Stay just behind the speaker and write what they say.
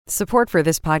Support for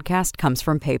this podcast comes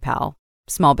from PayPal.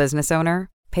 Small business owner?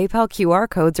 PayPal QR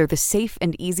codes are the safe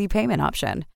and easy payment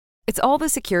option. It's all the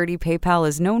security PayPal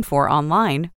is known for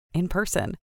online, in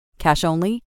person. Cash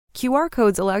only? QR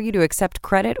codes allow you to accept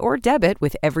credit or debit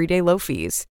with everyday low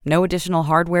fees. No additional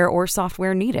hardware or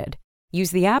software needed.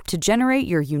 Use the app to generate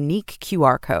your unique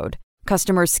QR code.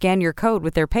 Customers scan your code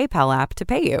with their PayPal app to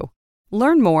pay you.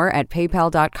 Learn more at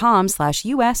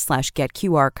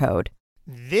paypal.com/us/getqrcode.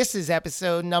 This is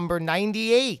episode number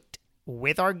 98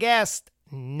 with our guest,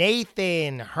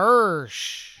 Nathan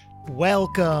Hirsch.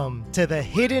 Welcome to the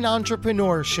Hidden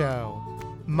Entrepreneur Show.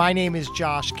 My name is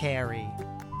Josh Carey.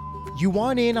 You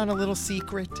want in on a little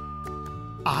secret?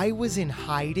 I was in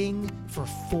hiding for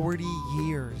 40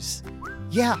 years.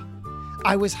 Yeah,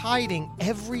 I was hiding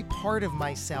every part of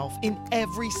myself in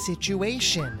every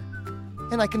situation.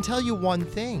 And I can tell you one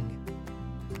thing,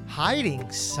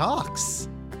 hiding sucks.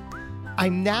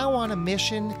 I'm now on a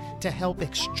mission to help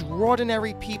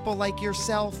extraordinary people like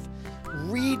yourself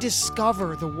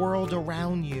rediscover the world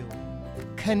around you,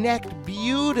 connect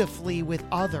beautifully with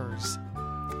others,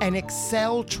 and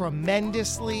excel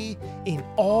tremendously in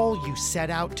all you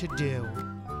set out to do.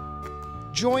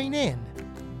 Join in.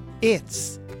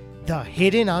 It's the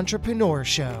Hidden Entrepreneur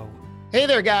Show. Hey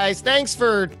there, guys. Thanks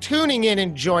for tuning in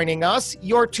and joining us.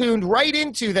 You're tuned right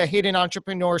into the Hidden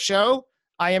Entrepreneur Show.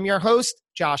 I am your host,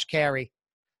 Josh Carey.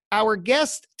 Our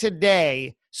guest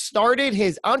today started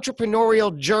his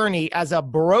entrepreneurial journey as a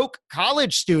broke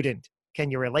college student. Can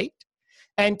you relate?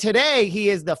 And today he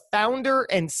is the founder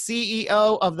and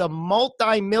CEO of the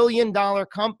multi-million-dollar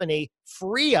company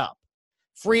FreeUp.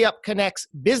 FreeUp connects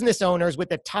business owners with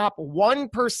the top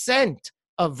 1%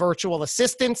 of virtual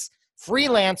assistants,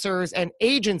 freelancers, and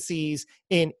agencies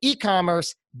in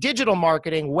e-commerce, digital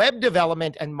marketing, web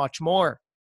development, and much more.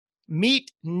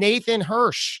 Meet Nathan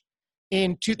Hirsch.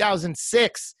 In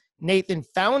 2006, Nathan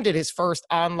founded his first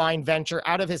online venture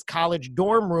out of his college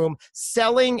dorm room,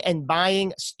 selling and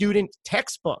buying student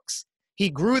textbooks. He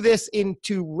grew this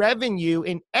into revenue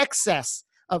in excess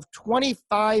of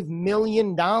 $25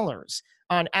 million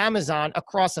on Amazon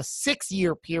across a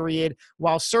 6-year period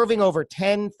while serving over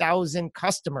 10,000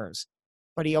 customers.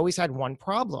 But he always had one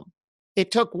problem.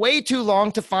 It took way too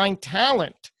long to find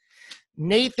talent.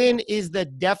 Nathan is the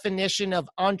definition of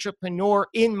entrepreneur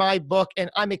in my book, and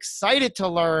I'm excited to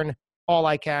learn all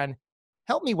I can.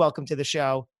 Help me welcome to the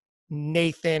show,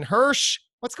 Nathan Hirsch.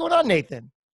 What's going on,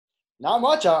 Nathan? Not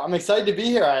much. I'm excited to be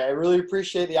here. I really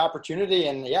appreciate the opportunity,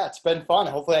 and yeah, it's been fun.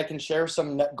 Hopefully I can share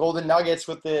some golden nuggets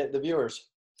with the viewers.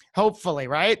 Hopefully,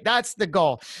 right? That's the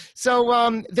goal.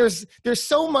 So there's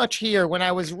so much here. When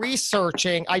I was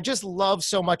researching, I just love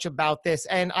so much about this.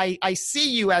 And I see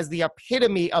you as the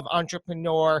epitome of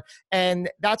entrepreneur.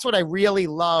 And that's what I really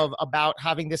love about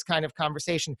having this kind of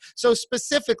conversation. So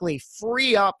specifically,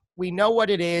 FreeUp, we know what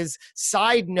it is.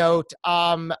 Side note,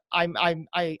 I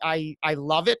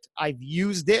love it. I've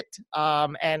used it,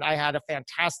 and I had a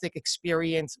fantastic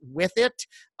experience with it.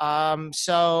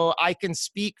 So I can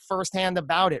speak firsthand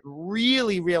about it.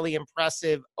 Really, really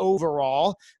impressive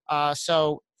overall.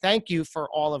 So thank you for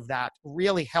all of that.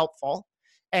 Really helpful.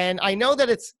 And I know that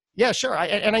it's, yeah, sure.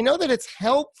 And I know that it's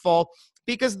helpful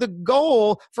because the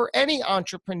goal for any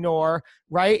entrepreneur,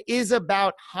 right, is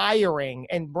about hiring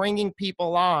and bringing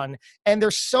people on. And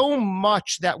there's so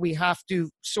much that we have to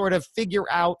sort of figure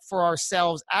out for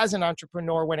ourselves as an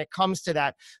entrepreneur when it comes to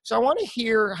that. So I want to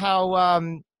hear how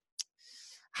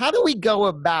do we go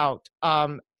about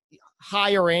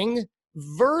hiring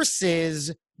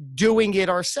versus doing it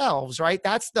ourselves, right?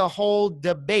 That's the whole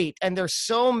debate. And there's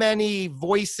so many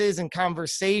voices and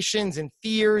conversations and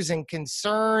fears and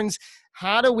concerns.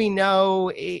 How do we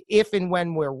know if and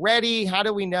when we're ready? How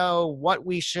do we know what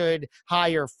we should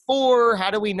hire for? How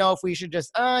do we know if we should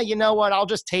just, you know what, I'll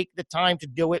just take the time to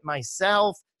do it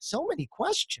myself? So many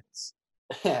questions.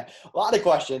 A lot of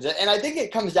questions. And I think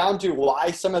it comes down to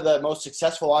why some of the most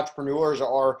successful entrepreneurs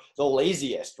are the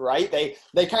laziest, right? They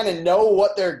kind of know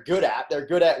what they're good at. They're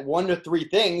good at 1 to 3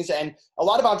 things. And a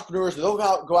lot of entrepreneurs, they'll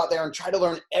go out there and try to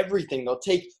learn everything. They'll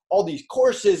take all these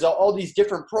courses, all these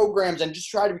different programs, and just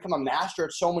try to become a master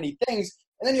at so many things.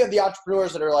 And then you have the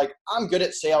entrepreneurs that are like, I'm good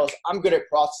at sales. I'm good at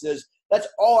processes. That's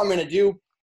all I'm going to do.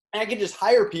 And I can just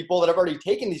hire people that have already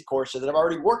taken these courses, that have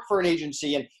already worked for an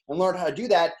agency and learned how to do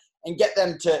that, and get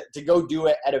them to go do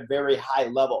it at a very high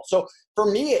level. So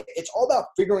for me, it's all about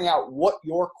figuring out what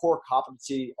your core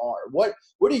competencies are. What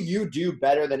do you do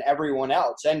better than everyone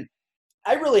else? And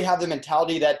I really have the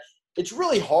mentality that it's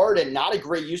really hard and not a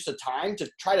great use of time to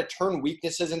try to turn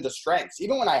weaknesses into strengths.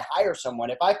 Even when I hire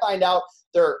someone, if I find out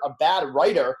they're a bad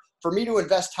writer, for me to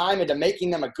invest time into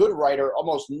making them a good writer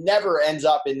almost never ends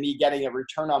up in me getting a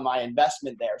return on my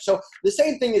investment there. So the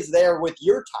same thing is there with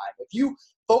your time. If you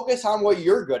focus on what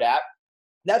you're good at,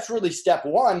 that's really step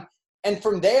one. And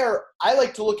from there, I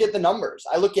like to look at the numbers.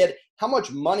 I look at how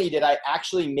much money did I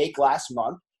actually make last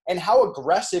month and how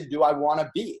aggressive do I want to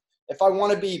be? If I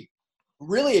want to be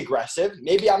really aggressive,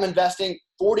 maybe I'm investing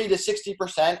 40 to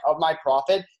 60% of my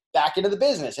profit back into the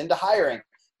business, into hiring.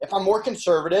 If I'm more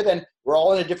conservative and we're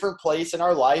all in a different place in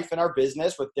our life and our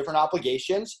business with different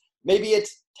obligations, maybe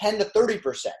it's 10 to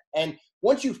 30%. And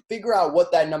once you figure out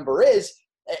what that number is,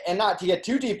 and not to get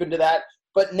too deep into that,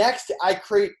 but next I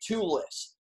create two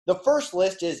lists. The first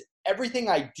list is everything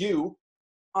I do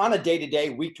on a day-to-day,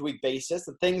 week-to-week basis,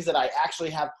 the things that I actually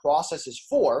have processes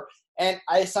for, and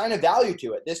I assign a value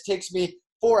to it. This takes me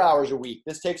 4 hours a week.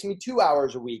 This takes me 2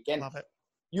 hours a week. And Love it.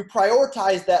 you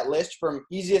prioritize that list from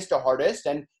easiest to hardest,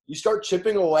 and you start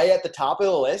chipping away at the top of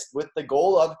the list with the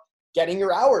goal of getting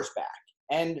your hours back.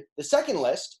 And the second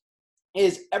list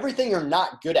is everything you're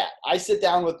not good at. I sit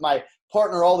down with my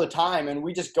partner all the time, and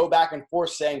we just go back and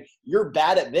forth saying, you're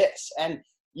bad at this. And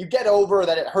you get over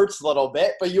that it hurts a little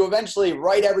bit, but you eventually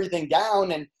write everything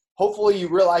down, and hopefully you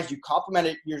realize you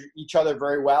complement each other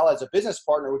very well as a business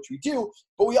partner, which we do.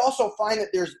 But we also find that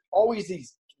there's always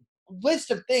these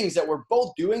list of things that we're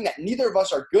both doing that neither of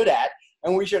us are good at,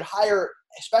 and we should hire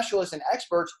specialists and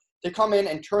experts to come in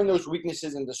and turn those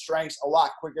weaknesses into strengths a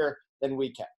lot quicker than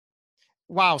we can.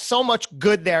 Wow, so much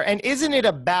good there. And isn't it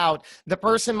about the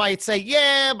person might say,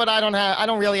 yeah, but I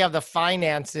don't really have the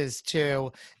finances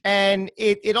to. And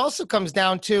it also comes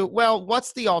down to, well,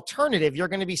 what's the alternative? You're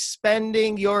going to be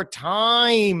spending your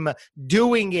time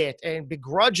doing it and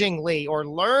begrudgingly, or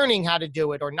learning how to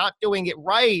do it, or not doing it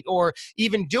right, or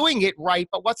even doing it right.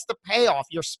 But what's the payoff?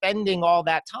 You're spending all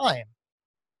that time.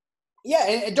 Yeah,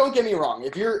 and don't get me wrong.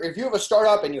 If you have a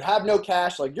startup and you have no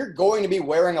cash, like, you're going to be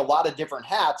wearing a lot of different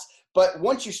hats. But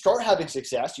once you start having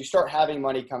success, you start having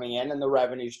money coming in and the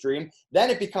revenue stream, then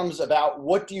it becomes about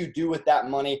what do you do with that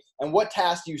money and what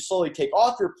tasks do you slowly take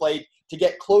off your plate to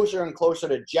get closer and closer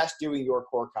to just doing your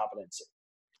core competency.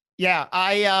 Yeah,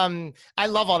 I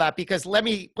love all that, because let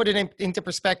me put it into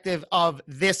perspective of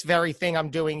this very thing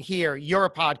I'm doing here. You're a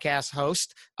podcast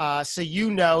host, so you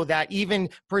know that even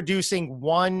producing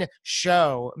one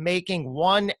show, making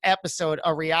one episode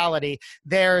a reality,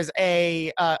 there's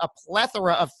a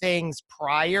plethora of things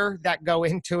prior that go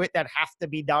into it that have to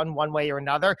be done one way or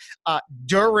another,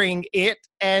 during it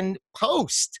and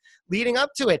post. Leading up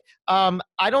to it.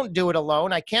 I don't do it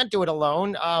alone. I can't do it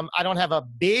alone. I don't have a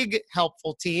big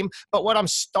helpful team, but what I'm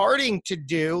starting to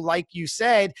do, like you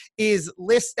said, is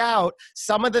list out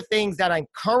some of the things that I'm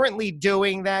currently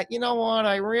doing that, you know what,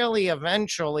 I really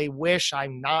eventually wish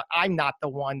I'm not the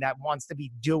one that wants to be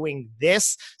doing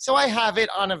this. So I have it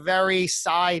on a very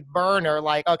side burner,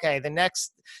 like, okay, the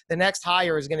next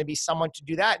hire is going to be someone to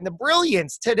do that. And the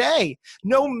brilliance today,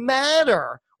 no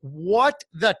matter what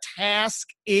the task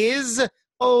is,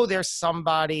 oh, there's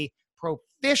somebody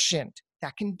proficient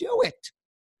that can do it.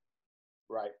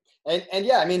 Right. And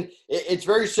yeah, I mean, it's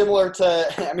very similar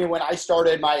to, I mean, when I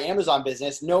started my Amazon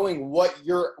business, knowing what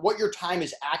your time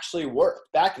is actually worth.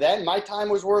 Back then, my time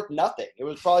was worth nothing. It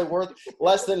was probably worth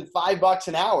less than $5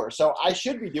 an hour. So I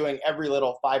should be doing every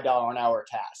little $5 an hour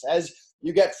task. As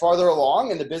you get farther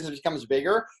along and the business becomes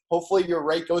bigger, hopefully your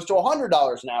rate goes to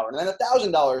 $100 an hour and then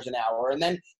 $1,000 an hour. And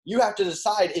then you have to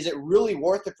decide, is it really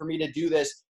worth it for me to do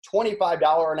this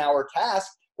 $25 an hour task?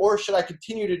 Or should I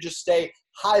continue to just stay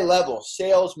high level,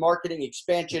 sales, marketing,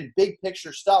 expansion, big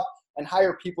picture stuff, and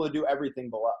hire people to do everything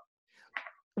below?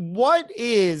 What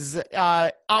is,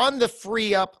 on the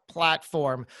Free Up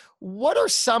platform, what are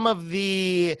some of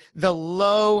the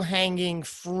low hanging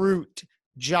fruit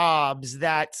jobs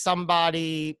that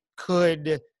somebody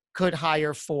could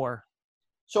hire for?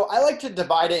 So I like to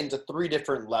divide it into 3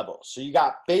 different levels. So you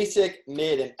got basic,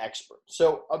 mid, and expert.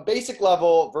 So a basic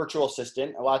level virtual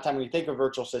assistant, a lot of time when you think of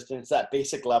virtual assistant, it's that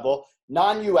basic level,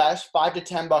 non-US, $5 to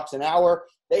 $10 an hour.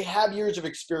 They have years of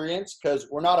experience because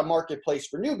we're not a marketplace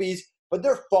for newbies, but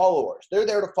they're followers. They're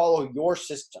there to follow your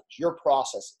systems, your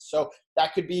processes. So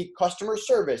that could be customer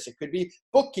service. It could be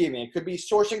bookkeeping. It could be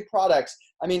sourcing products.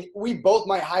 I mean, we both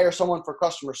might hire someone for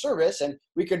customer service, and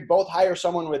we could both hire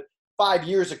someone with 5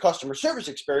 years of customer service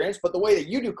experience, but the way that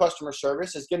you do customer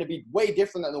service is going to be way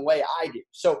different than the way I do.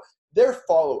 So they're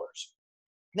followers.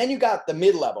 Then you got the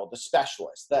mid-level, the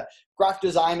specialists, the graphic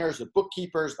designers, the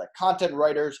bookkeepers, the content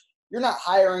writers. You're not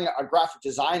hiring a graphic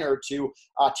designer to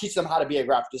teach them how to be a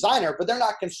graphic designer, but they're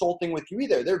not consulting with you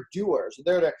either. They're doers.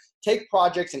 They're to take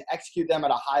projects and execute them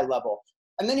at a high level.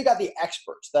 And then you got the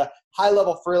experts, the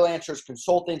high-level freelancers,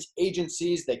 consultants,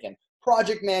 agencies. They can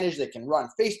project manage, they can run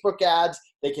Facebook ads,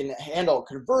 they can handle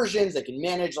conversions, they can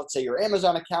manage, let's say, your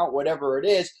Amazon account, whatever it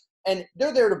is. And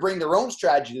they're there to bring their own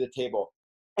strategy to the table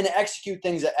and to execute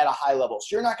things at a high level.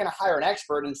 So you're not going to hire an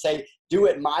expert and say, do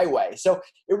it my way. So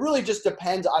it really just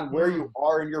depends on where you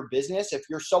are in your business. If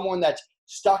you're someone that's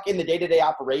stuck in the day-to-day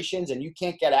operations and you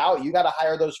can't get out, you got to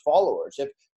hire those followers. If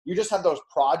you just have those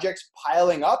projects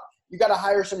piling up, you got to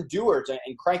hire some doers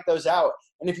and crank those out.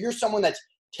 And if you're someone that's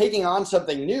taking on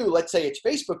something new, let's say it's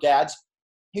Facebook ads,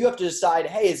 you have to decide,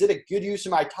 hey, is it a good use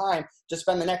of my time to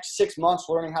spend the next 6 months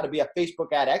learning how to be a Facebook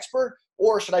ad expert?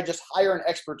 Or should I just hire an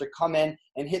expert to come in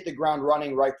and hit the ground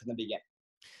running right from the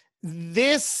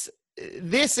beginning?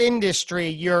 This industry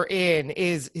you're in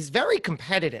is very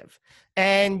competitive,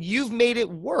 and you've made it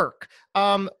work.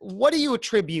 What do you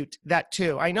attribute that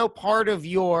to? I know part of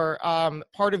your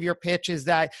pitch is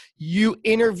that you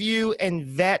interview and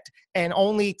vet and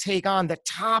only take on the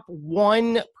top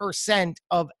 1%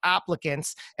 of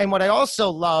applicants. And what I also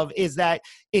love is that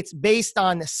it's based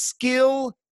on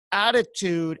skill,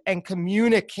 attitude, and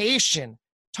communication.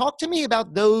 Talk to me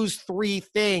about those three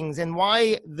things and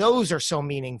why those are so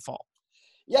meaningful.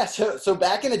 Yeah, so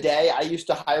back in the day, I used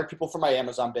to hire people for my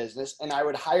Amazon business, and I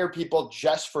would hire people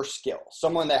just for skill.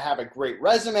 Someone that have a great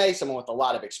resume, someone with a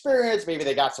lot of experience, maybe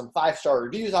they got some 5-star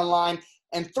reviews online,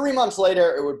 and 3 months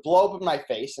later, it would blow up in my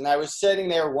face, and I was sitting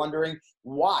there wondering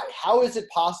why. How is it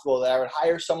possible that I would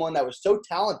hire someone that was so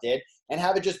talented and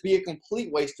have it just be a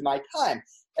complete waste of my time?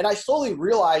 And I slowly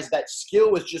realized that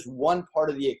skill was just one part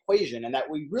of the equation, and that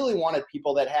we really wanted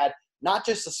people that had not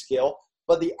just the skill,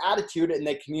 but the attitude and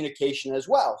the communication as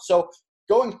well. So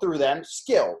going through them,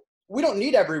 skill. We don't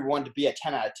need everyone to be a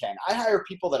 10 out of 10. I hire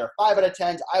people that are 5 out of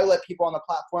 10s. I let people on the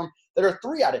platform that are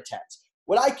 3 out of 10s.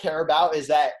 What I care about is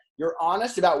that you're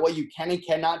honest about what you can and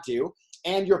cannot do,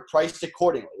 and you're priced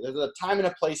accordingly. There's a time and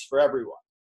a place for everyone.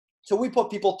 So we put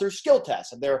people through skill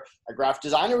tests. If they're a graphic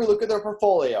designer, we look at their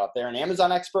portfolio. If they're an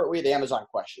Amazon expert, we have the Amazon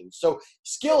questions. So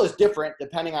skill is different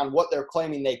depending on what they're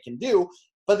claiming they can do,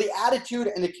 but the attitude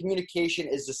and the communication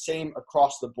is the same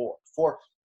across the board. For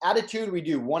attitude, we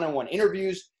do one-on-one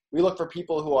interviews. We look for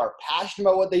people who are passionate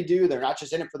about what they do. They're not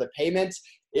just in it for the payments.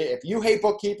 If you hate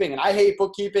bookkeeping and I hate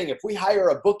bookkeeping, if we hire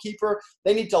a bookkeeper,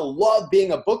 they need to love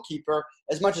being a bookkeeper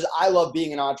as much as I love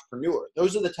being an entrepreneur.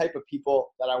 Those are the type of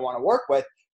people that I want to work with.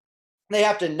 They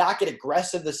have to not get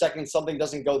aggressive the second something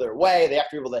doesn't go their way. They have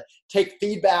to be able to take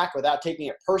feedback without taking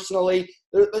it personally.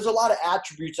 There's a lot of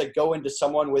attributes that go into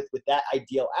someone with that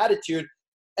ideal attitude.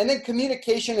 And then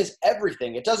communication is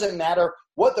everything. It doesn't matter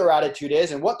what their attitude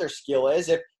is and what their skill is.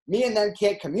 If me and them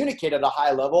can't communicate at a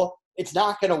high level, it's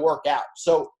not going to work out.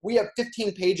 So we have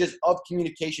 15 pages of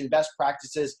communication best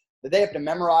practices that they have to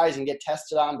memorize and get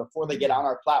tested on before they get on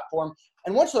our platform.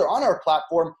 And once they're on our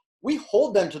platform, we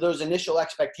hold them to those initial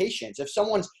expectations. If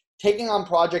someone's taking on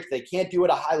projects they can't do at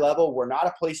a high level, we're not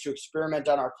a place to experiment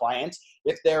on our clients.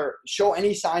 If they show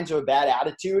any signs of a bad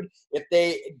attitude, if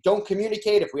they don't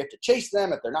communicate, if we have to chase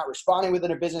them, if they're not responding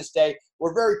within a business day,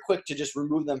 we're very quick to just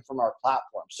remove them from our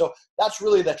platform. So that's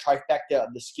really the trifecta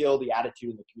of the skill, the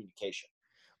attitude, and the communication.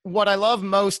 What I love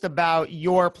most about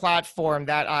your platform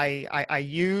that I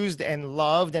used and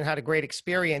loved and had a great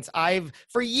experience,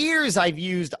 for years I've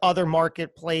used other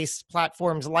marketplace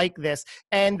platforms like this.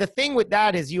 And the thing with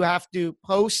that is you have to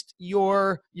post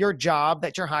your job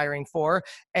that you're hiring for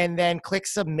and then click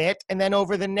submit. And then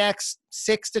over the next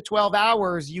 6 to 12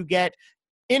 hours, you get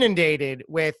inundated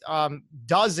with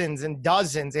dozens and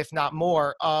dozens, if not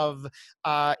more, of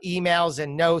emails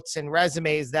and notes and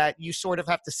resumes that you sort of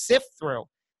have to sift through.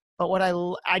 But what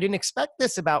I didn't expect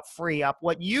this about FreeUp.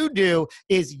 What you do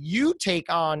is you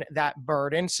take on that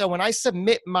burden. So when I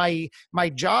submit my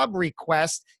job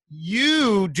request,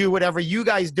 you do whatever you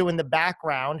guys do in the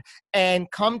background and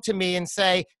come to me and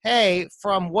say, hey,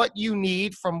 from what you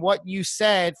need, from what you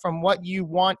said, from what you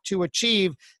want to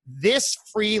achieve, this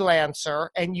freelancer,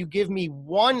 and you give me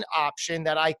one option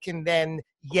that I can then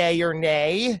yay or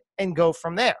nay and go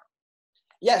from there.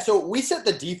 Yeah, so we set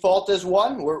the default as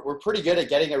 1. We're pretty good at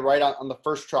getting it right on the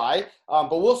first try,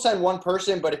 but we'll send one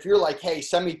person. But if you're like, hey,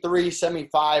 send me 3, send me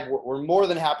 5, we're more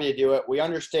than happy to do it. We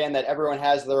understand that everyone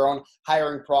has their own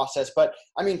hiring process. But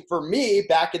I mean, for me,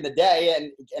 back in the day,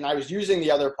 and I was using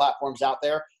the other platforms out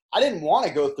there, I didn't want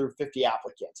to go through 50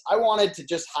 applicants. I wanted to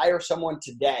just hire someone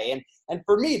today. And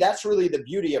for me, that's really the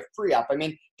beauty of FreeUp. I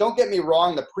mean, don't get me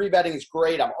wrong, the pre-vetting is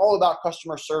great. I'm all about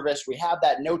customer service. We have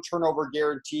that no turnover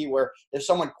guarantee where if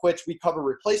someone quits, we cover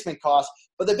replacement costs.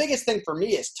 But the biggest thing for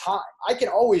me is time. I can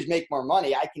always make more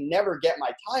money. I can never get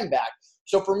my time back.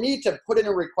 So for me to put in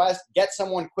a request, get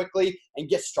someone quickly and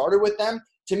get started with them,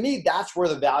 to me, that's where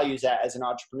the value's at as an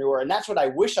entrepreneur. And that's what I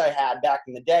wish I had back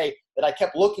in the day that I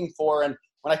kept looking for. And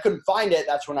when I couldn't find it,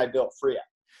 that's when I built Freya.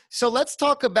 So let's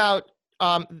talk about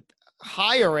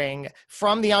hiring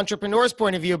from the entrepreneur's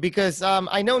point of view, because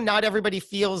I know not everybody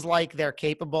feels like they're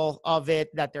capable of it,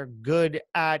 that they're good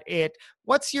at it.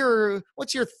 What's your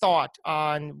thought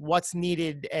on what's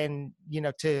needed and,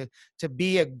 to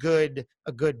be a good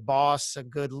boss, a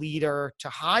good leader, to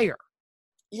hire?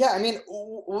 Yeah, I mean,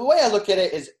 the way I look at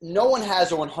it is no one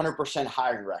has a 100%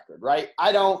 hiring record, right?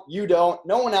 I don't, you don't,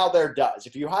 no one out there does.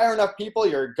 If you hire enough people,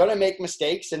 you're going to make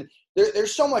mistakes. And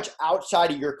there's so much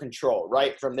outside of your control,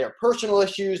 right? From their personal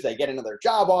issues, they get another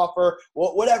job offer,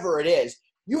 whatever it is.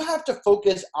 You have to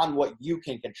focus on what you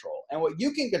can control. And what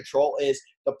you can control is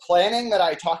the planning that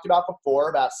I talked about before,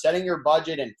 about setting your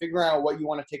budget and figuring out what you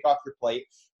want to take off your plate.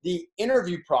 The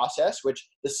interview process, which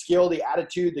the skill, the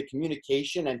attitude, the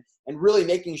communication, and really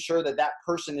making sure that that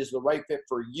person is the right fit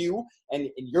for you and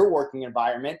in your working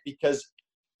environment, because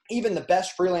even the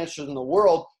best freelancers in the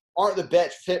world aren't the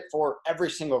best fit for every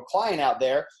single client out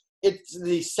there. It's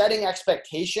the setting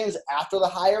expectations after the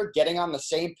hire, getting on the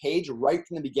same page right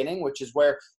from the beginning, which is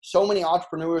where so many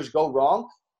entrepreneurs go wrong.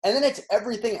 And then it's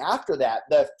everything after that,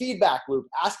 the feedback loop,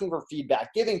 asking for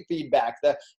feedback, giving feedback,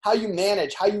 how you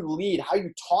manage, how you lead, how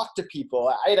you talk to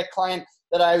people. I had a client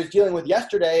that I was dealing with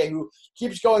yesterday who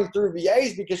keeps going through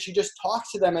VAs because she just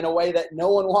talks to them in a way that no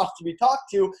one wants to be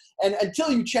talked to. And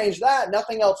until you change that,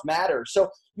 nothing else matters. So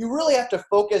you really have to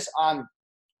focus on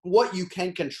what you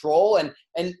can control and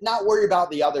not worry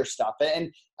about the other stuff.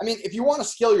 And I mean, if you want to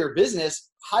scale your business,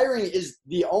 hiring is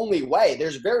the only way.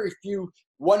 There's very few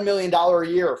 $1 million a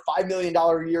year or $5 million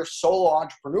a year solo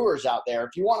entrepreneurs out there.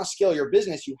 If you want to scale your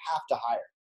business, you have to hire.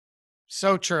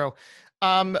 So true.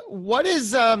 What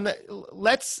is,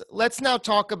 let's now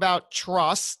talk about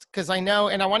trust, because I know,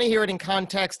 and I want to hear it in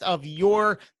context of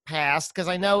your past, because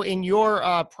I know in your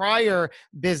prior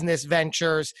business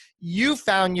ventures, you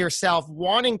found yourself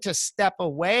wanting to step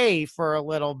away for a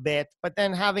little bit, but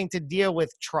then having to deal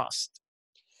with trust.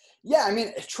 Yeah, I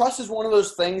mean, trust is one of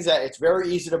those things that it's very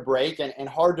easy to break and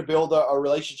hard to build a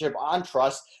relationship on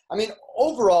trust. I mean,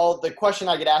 overall, the question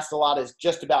I get asked a lot is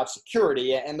just about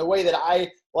security. And the way that I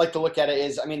like to look at it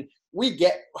is, I mean,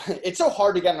 it's so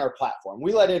hard to get on our platform.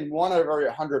 We let in 1 out of every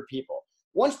 100 people.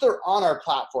 Once they're on our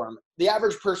platform, the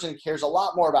average person cares a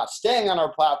lot more about staying on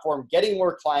our platform, getting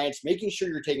more clients, making sure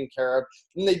you're taken care of,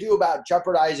 than they do about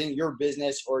jeopardizing your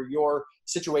business or your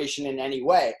situation in any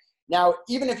way. Now,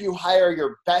 even if you hire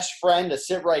your best friend to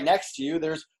sit right next to you,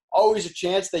 there's always a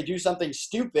chance they do something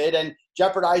stupid and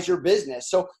jeopardize your business.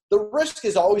 So the risk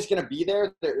is always going to be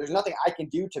there. There's nothing I can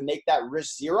do to make that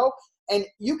risk zero. And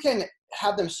you can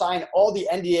have them sign all the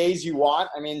NDAs you want.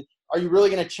 I mean, are you really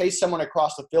going to chase someone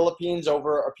across the Philippines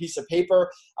over a piece of paper?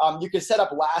 You can set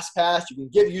up LastPass. You can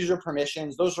give user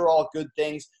permissions. Those are all good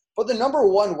things. But the number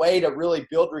one way to really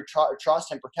build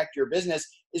trust and protect your business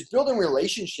is building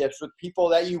relationships with people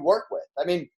that you work with. I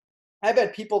mean, I've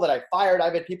had people that I fired.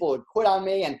 I've had people who quit on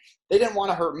me and they didn't want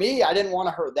to hurt me. I didn't want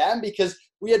to hurt them because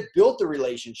we had built the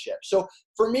relationship. So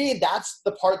for me, that's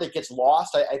the part that gets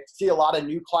lost. I see a lot of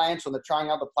new clients when they're trying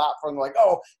out the platform, like,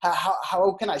 oh,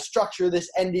 how can I structure this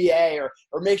NDA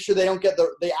or make sure they don't get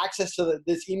the access to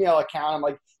this email account? I'm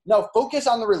like, no, focus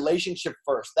on the relationship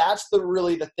first. That's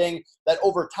really the thing that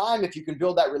over time, if you can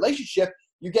build that relationship,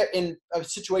 you get in a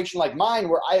situation like mine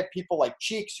where I have people like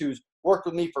Cheeks who's worked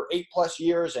with me for 8+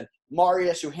 years, and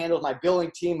Marius, who handles my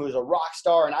billing team, who's a rock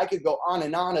star, and I could go on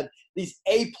and on of these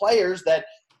A players that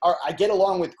I get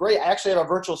along with great. I actually have a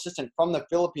virtual assistant from the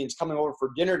Philippines coming over for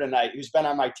dinner tonight who's been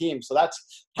on my team, so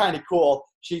that's kind of cool.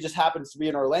 She just happens to be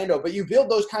in Orlando. But you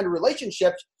build those kind of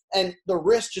relationships, and the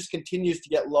risk just continues to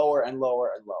get lower and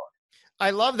lower and lower. I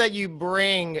love that you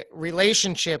bring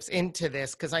relationships into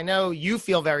this, because I know you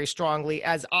feel very strongly,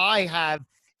 as I have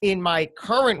in my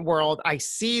current world. I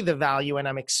see the value and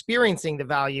I'm experiencing the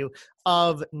value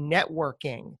of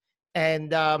networking.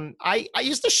 And I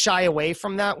used to shy away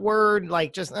from that word,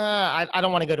 like just I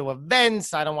don't want to go to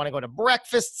events, I don't want to go to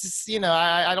breakfasts,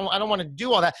 I don't want to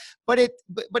do all that. But it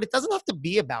doesn't have to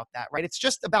be about that, right? It's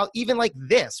just about, even like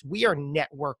this, we are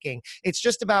networking. It's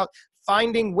just about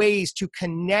finding ways to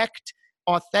connect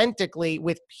authentically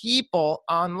with people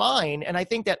online. And I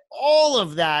think that all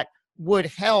of that would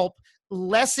help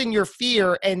lessen your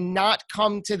fear and not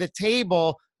come to the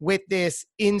table with this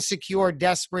insecure,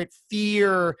 desperate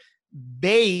fear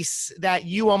base that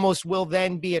you almost will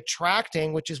then be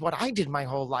attracting, which is what I did my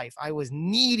whole life. I was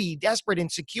needy, desperate,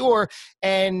 insecure.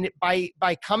 And by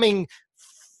coming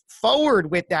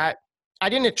forward with that, I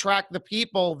didn't attract the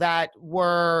people that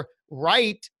were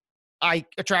right. I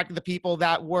attracted the people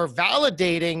that were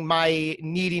validating my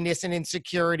neediness and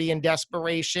insecurity and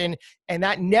desperation, and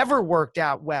that never worked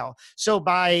out well. So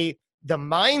by the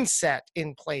mindset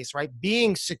in place, right,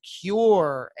 being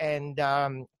secure and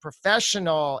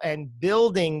professional and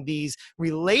building these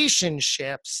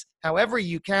relationships, however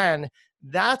you can,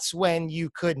 that's when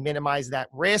you could minimize that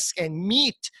risk and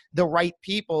meet the right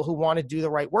people who want to do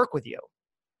the right work with you.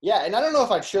 Yeah, and I don't know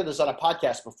if I've shared this on a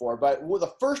podcast before, but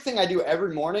the first thing I do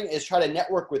every morning is try to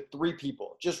network with 3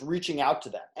 people, just reaching out to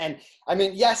them. And I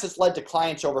mean, yes, it's led to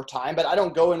clients over time, but I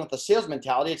don't go in with a sales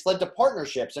mentality. It's led to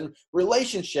partnerships and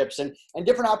relationships and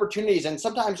different opportunities. And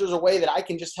sometimes there's a way that I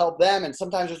can just help them, and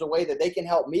sometimes there's a way that they can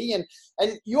help me.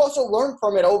 And you also learn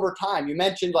from it over time. You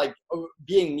mentioned like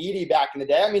being needy back in the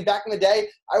day. I mean, back in the day,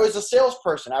 I was a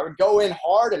salesperson. I would go in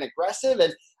hard and aggressive,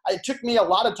 and it took me a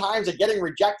lot of times of getting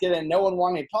rejected and no one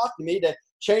wanting to talk to me to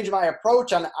change my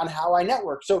approach on how I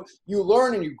network. So you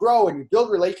learn and you grow and you build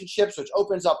relationships, which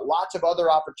opens up lots of other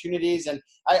opportunities. And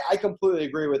I completely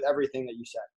agree with everything that you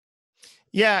said.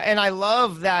 Yeah, and I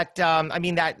love that. I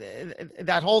mean,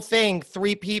 that whole thing,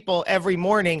 3 people every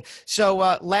morning.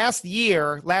 So last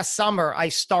summer, I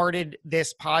started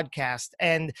this podcast,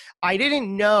 and I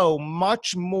didn't know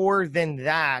much more than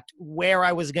that where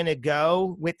I was going to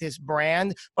go with this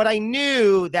brand, but I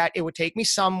knew that it would take me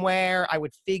somewhere. I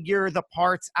would figure the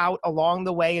parts out along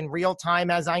the way in real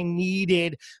time as I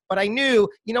needed. But I knew,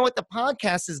 you know what, the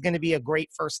podcast is going to be a great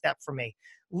first step for me.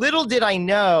 Little did I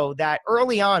know that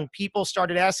early on, people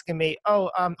started asking me, how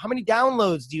many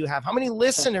downloads do you have? How many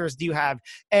listeners do you have?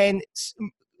 And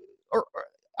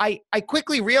I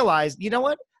quickly realized, you know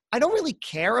what? I don't really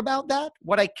care about that.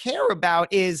 What I care about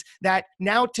is that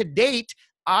now to date,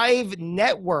 I've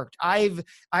networked.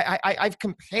 I've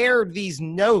compared these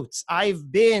notes.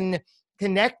 I've been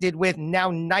connected with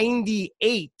now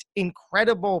 98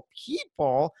 incredible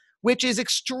people, which is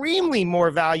extremely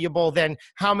more valuable than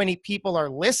how many people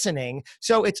are listening.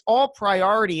 So it's all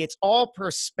priority. It's all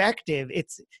perspective.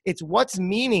 It's what's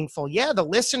meaningful. Yeah, the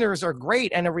listeners are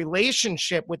great, and a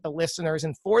relationship with the listeners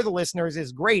and for the listeners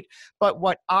is great. But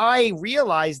what I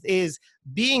realized is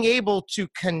being able to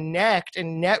connect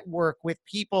and network with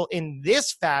people in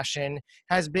this fashion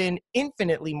has been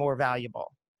infinitely more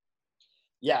valuable.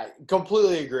 Yeah,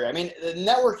 completely agree. I mean,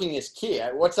 networking is key.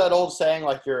 What's that old saying?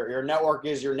 Like your network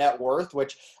is your net worth,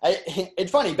 which it's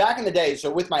funny. Back in the day,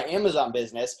 so with my Amazon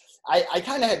business, I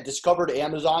kind of had discovered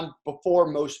Amazon before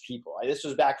most people. This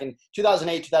was back in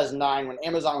 2008, 2009, when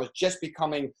Amazon was just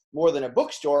becoming more than a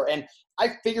bookstore. And I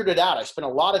figured it out. I spent a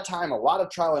lot of time, a lot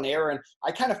of trial and error. And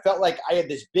I kind of felt like I had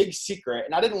this big secret,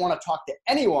 and I didn't want to talk to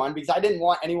anyone because I didn't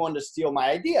want anyone to steal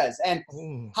my ideas. And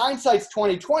hindsight's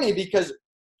 2020, because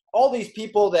all these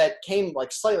people that came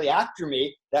like slightly after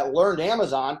me that learned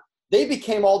Amazon, they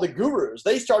became all the gurus.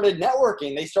 They started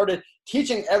networking. They started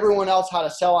teaching everyone else how to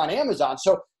sell on Amazon.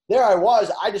 So there I was.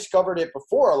 I discovered it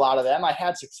before a lot of them. I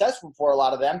had success before a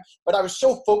lot of them, but I was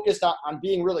so focused on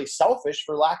being really selfish,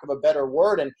 for lack of a better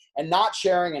word, and not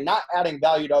sharing and not adding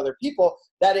value to other people,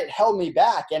 that it held me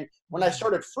back. And when I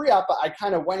started Free Up, I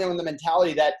kind of went in with the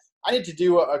mentality that I need to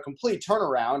do a complete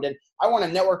turnaround, and I want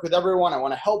to network with everyone. I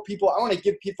want to help people. I want to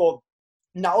give people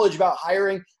knowledge about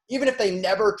hiring, even if they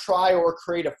never try or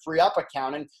create a Free Up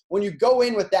account. And when you go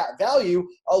in with that value,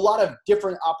 a lot of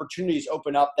different opportunities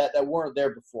open up that weren't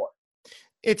there before.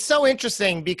 It's so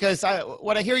interesting because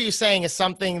what I hear you saying is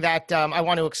something that I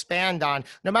want to expand on.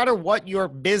 No matter what your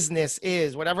business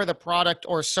is, whatever the product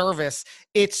or service,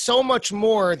 it's so much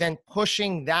more than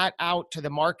pushing that out to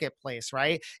the marketplace,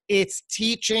 right? It's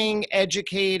teaching,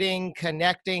 educating,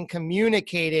 connecting,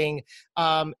 communicating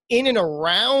in and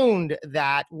around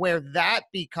that, where that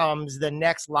becomes the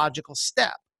next logical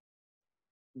step.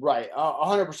 Right,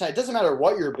 100%. It doesn't matter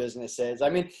what your business is. I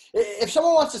mean, if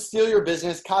someone wants to steal your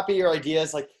business, copy your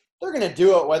ideas, like, they're going to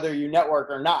do it whether you network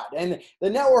or not. And the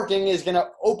networking is going to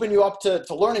open you up to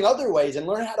learning other ways and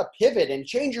learn how to pivot and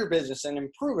change your business and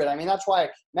improve it. I mean, that's why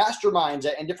masterminds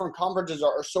and different conferences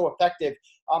are so effective.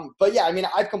 But yeah, I mean,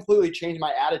 I've completely changed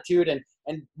my attitude, and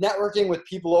networking with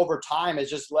people over time has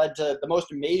just led to the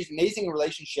most amazing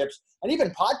relationships, and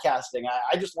even podcasting.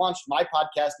 I just launched my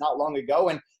podcast not long ago,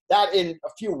 and that in a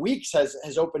few weeks has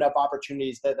opened up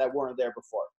opportunities that weren't there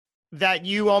before. That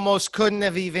you almost couldn't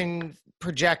have even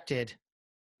projected.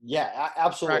 Yeah,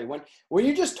 absolutely. Right. When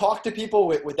you just talk to people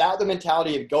without the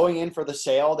mentality of going in for the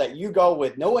sale, that you go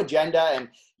with no agenda and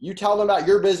you tell them about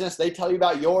your business, they tell you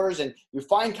about yours, and you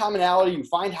find commonality, you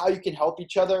find how you can help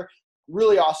each other,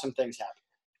 really awesome things happen.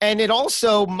 And it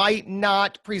also might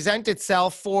not present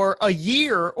itself for a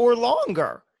year or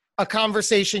longer. a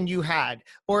conversation you had,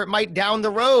 or it might down the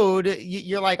road,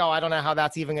 you're like, oh, I don't know how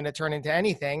that's even going to turn into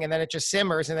anything. And then it just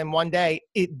simmers. And then one day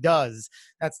it does.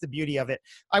 That's the beauty of it.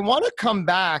 I want to come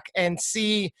back and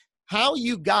see how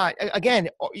you got, again,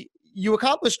 you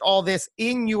accomplished all this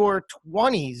in your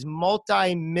 20s,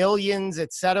 multi-millions,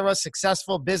 et cetera,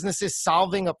 successful businesses,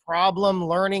 solving a problem,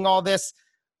 learning all this.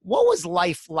 What was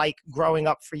life like growing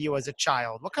up for you as a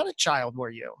child? What kind of child were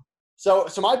you? So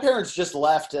my parents just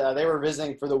left. They were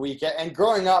visiting for the weekend. And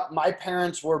growing up, my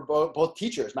parents were both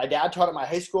teachers. My dad taught at my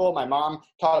high school. My mom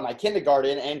taught at my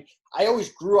kindergarten. And I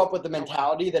always grew up with the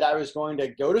mentality that I was going to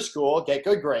go to school, get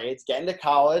good grades, get into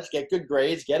college, get good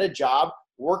grades, get a job,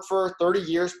 work for 30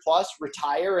 years plus,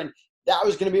 retire. And that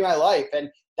was going to be my life. And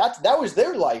that was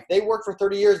their life. They worked for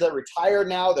 30 years. They're retired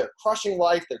now. They're crushing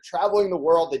life. They're traveling the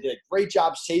world. They did a great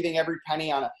job saving every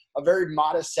penny on a very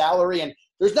modest salary. And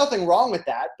there's nothing wrong with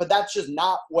that, but that's just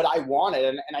not what I wanted.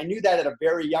 And I knew that at a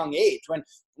very young age.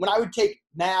 When I would take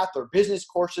math or business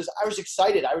courses, I was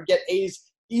excited. I would get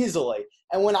A's easily.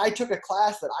 And when I took a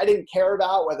class that I didn't care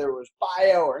about, whether it was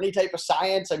bio or any type of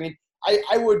science, I mean,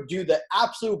 I would do the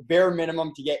absolute bare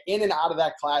minimum to get in and out of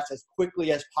that class as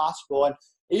quickly as possible. And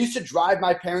it used to drive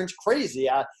my parents crazy.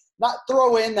 Not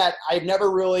throw in that I've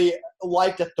never really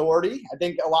liked authority. I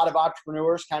think a lot of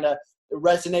entrepreneurs kind of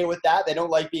resonate with that. They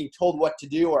don't like being told what to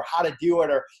do or how to do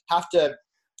it or have to.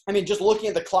 I mean, just looking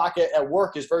at the clock at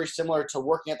work is very similar to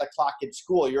working at the clock at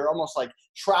school. You're almost like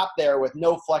trapped there with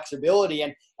no flexibility.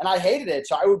 And I hated it.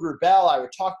 So I would rebel. I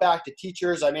would talk back to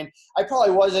teachers. I mean, I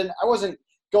wasn't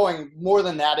going more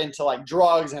than that into like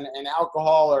drugs and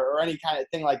alcohol or any kind of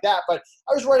thing like that. But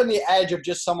I was right on the edge of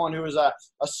just someone who was a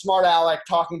smart aleck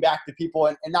talking back to people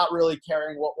and not really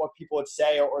caring what people would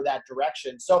say or that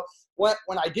direction. So when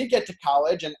I did get to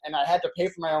college and I had to pay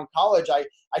for my own college, I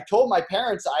told my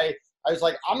parents, I was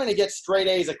like, I'm going to get straight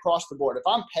A's across the board. If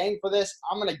I'm paying for this,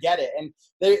 I'm going to get it. And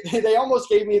they almost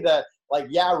gave me the, like,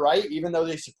 yeah, right. Even though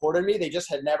they supported me, they just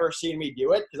had never seen me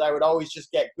do it because I would always just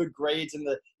get good grades in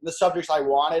the subjects I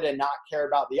wanted and not care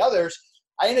about the others.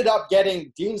 I ended up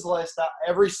getting Dean's List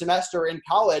every semester in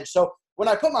college. So when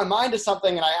I put my mind to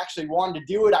something and I actually wanted to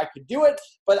do it, I could do it.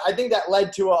 But I think that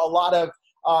led to a lot of,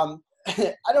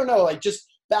 I don't know, like just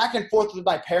back and forth with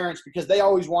my parents because they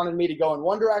always wanted me to go in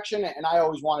one direction and I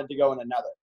always wanted to go in another.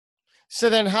 So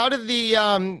then how did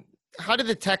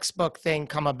the textbook thing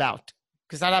come about?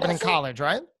 Because that happened in college,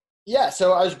 right? Yeah.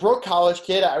 So I was a broke college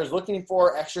kid. I was looking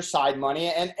for extra side money.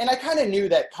 And I kind of knew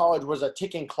that college was a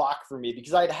ticking clock for me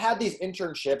because I'd had these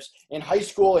internships in high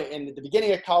school and at the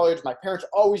beginning of college. My parents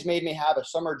always made me have a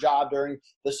summer job during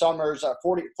the summers,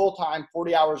 40 full-time,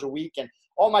 40 hours a week. And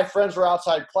all my friends were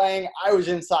outside playing. I was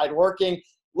inside working,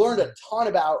 learned a ton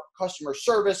about customer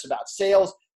service, about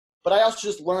sales. But I also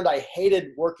just learned I hated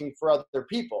working for other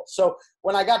people. So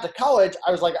when I got to college, I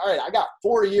was like, all right, I got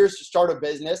 4 years to start a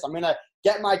business. I'm going to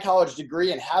get my college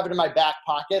degree and have it in my back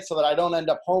pocket so that I don't end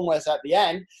up homeless at the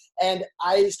end. And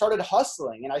I started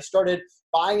hustling and I started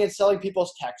buying and selling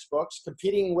people's textbooks,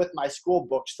 competing with my school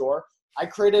bookstore. I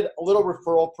created a little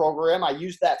referral program. I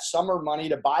used that summer money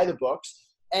to buy the books.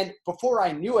 And before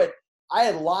I knew it, I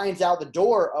had lines out the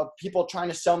door of people trying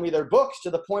to sell me their books to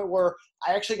the point where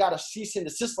I actually got a cease and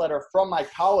desist letter from my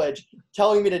college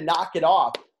telling me to knock it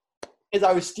off because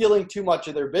I was stealing too much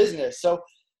of their business. So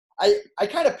I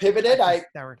kind of pivoted. I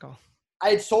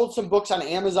had sold some books on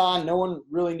Amazon. No one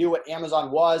really knew what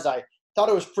Amazon was. I thought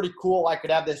it was pretty cool. I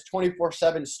could have this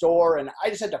 24/7 store, and I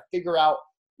just had to figure out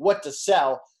what to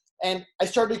sell. And I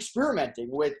started experimenting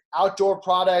with outdoor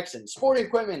products and sporting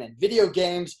equipment and video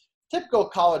games, typical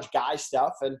college guy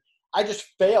stuff. And I just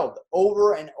failed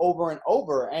over and over and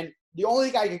over. And the only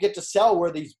thing I could get to sell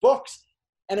were these books.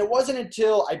 And it wasn't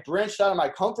until I branched out of my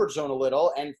comfort zone a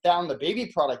little and found the baby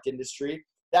product industry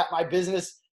that my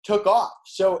business took off.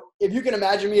 So if you can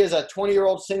imagine me as a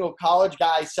 20-year-old single college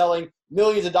guy selling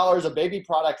millions of dollars of baby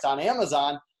products on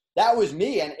Amazon, that was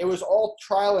me. And it was all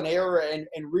trial and error and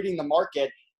reading the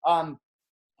market.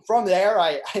 From there,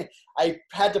 I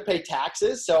had to pay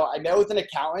taxes. So I met with an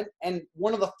accountant. And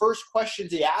one of the first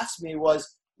questions he asked me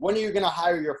was, when are you going to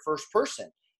hire your first person?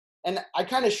 And I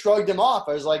kind of shrugged him off.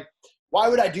 I was like, why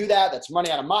would I do that? That's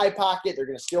money out of my pocket. They're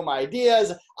going to steal my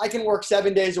ideas. I can work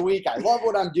 7 days a week. I love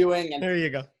what I'm doing. And there you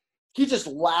go. He just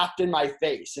laughed in my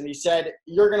face. And he said,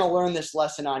 you're going to learn this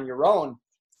lesson on your own.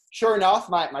 Sure enough,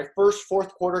 my first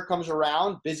fourth quarter comes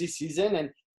around, busy season, and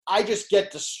I just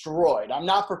get destroyed. I'm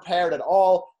not prepared at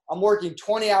all. I'm working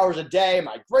 20 hours a day.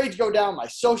 My grades go down. My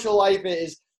social life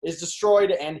is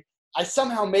destroyed. And I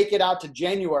somehow make it out to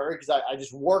January because I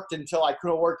just worked until I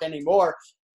couldn't work anymore.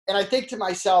 And I think to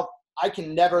myself, I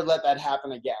can never let that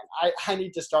happen again. I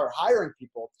need to start hiring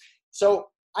people. So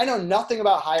I know nothing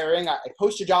about hiring. I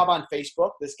post a job on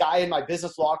Facebook. This guy in my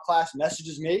business law class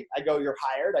messages me. I go, "You're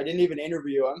hired." I didn't even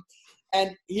interview him.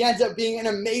 And he ends up being an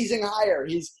amazing hire.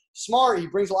 He's smart. He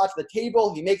brings a lot to the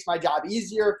table. He makes my job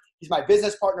easier. He's my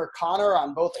business partner, Connor,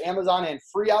 on both Amazon and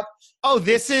FreeUp. Oh,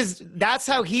 that's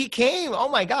how he came. Oh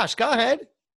my gosh. Go ahead.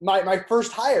 My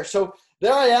first hire. So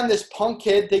there I am, this punk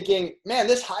kid thinking, man,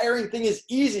 this hiring thing is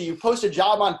easy. You post a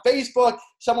job on Facebook,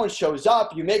 someone shows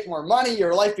up, you make more money,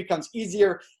 your life becomes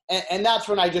easier. And that's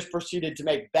when I just proceeded to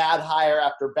make bad hire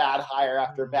after bad hire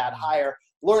after bad hire,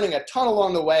 learning a ton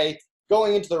along the way,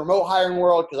 going into the remote hiring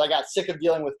world because I got sick of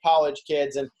dealing with college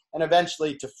kids, and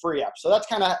eventually to FreeUp. So that's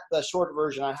kind of the short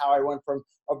version on how I went from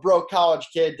a broke college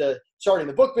kid to starting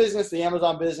the book business, the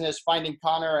Amazon business, finding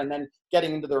Connor, and then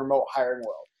getting into the remote hiring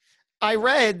world. I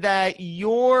read that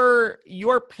your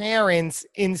parents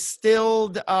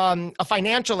instilled a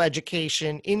financial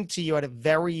education into you at a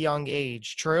very young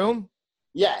age. True?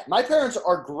 Yeah, my parents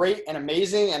are great and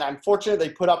amazing, and I'm fortunate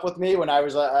they put up with me when I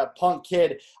was a punk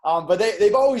kid. But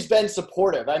they've always been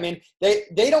supportive. I mean,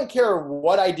 they don't care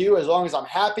what I do as long as I'm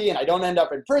happy and I don't end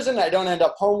up in prison. I don't end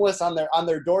up homeless on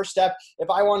their doorstep. If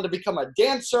I wanted to become a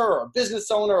dancer or a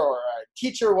business owner or a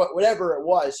teacher, whatever it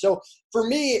was. So for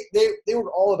me, they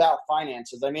were all about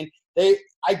finances. I mean,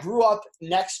 I grew up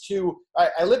next to,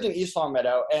 I lived in East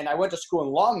Longmeadow, and I went to school in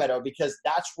Longmeadow because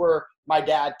that's where my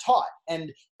dad taught.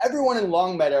 And everyone in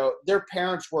Longmeadow, their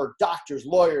parents were doctors,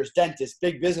 lawyers, dentists,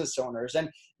 big business owners. And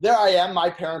there I am, my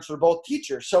parents were both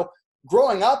teachers. So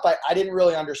growing up, I didn't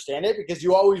really understand it because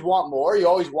you always want more. You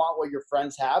always want what your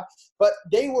friends have. But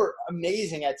they were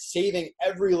amazing at saving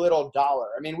every little dollar.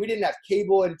 I mean, we didn't have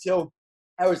cable until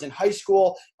I was in high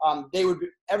school.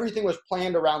 Everything was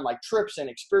planned around like trips and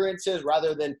experiences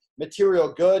rather than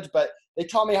material goods. But they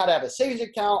taught me how to have a savings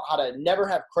account, how to never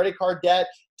have credit card debt,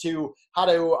 to how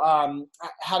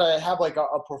to have like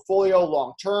a portfolio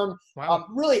long term. Wow.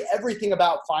 Really everything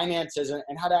about finances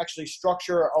and how to actually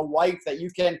structure a life that you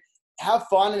can have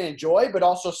fun and enjoy, but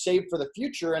also save for the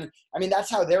future. And I mean, that's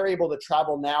how they're able to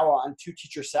travel now on 2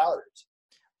 teacher salaries.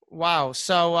 Wow.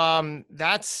 So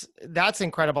that's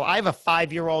incredible. I have a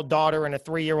 5-year-old daughter and a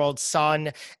 3-year-old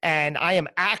son, and I am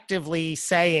actively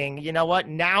saying, you know what,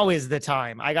 now is the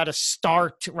time. I got to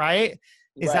start, right?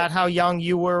 Is Right. that how young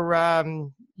you were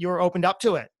opened up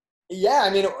to it? Yeah, I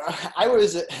mean,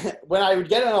 when I would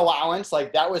get an allowance,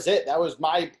 like that was it. That was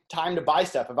my time to buy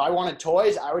stuff. If I wanted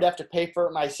toys, I would have to pay for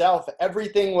it myself.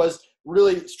 Everything was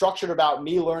really structured about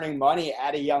me learning money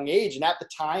at a young age. And at the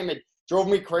time, it drove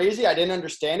me crazy. I didn't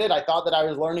understand it. I thought that I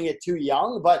was learning it too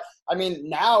young. But I mean,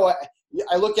 now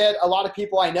I look at a lot of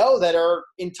people I know that are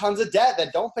in tons of debt,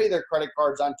 that don't pay their credit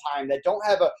cards on time, that don't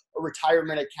have a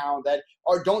retirement account, that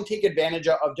don't take advantage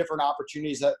of different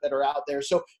opportunities that are out there.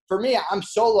 So for me, I'm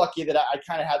so lucky that I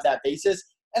kind of have that basis.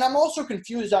 And I'm also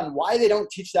confused on why they don't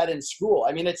teach that in school.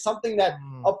 I mean, it's something that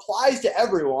applies to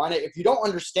everyone. If you don't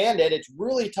understand it, it's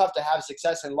really tough to have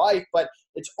success in life, but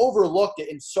it's overlooked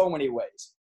in so many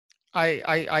ways.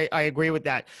 I agree with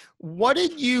that. What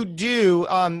did you do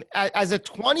as a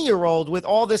 20-year-old with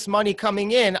all this money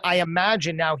coming in? I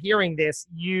imagine now hearing this,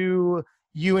 you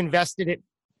invested it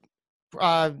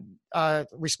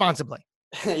responsibly.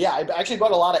 Yeah, I actually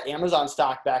bought a lot of Amazon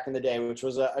stock back in the day, which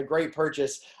was a great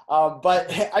purchase.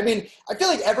 But I mean, I feel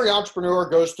like every entrepreneur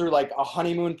goes through like a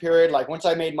honeymoon period. Like once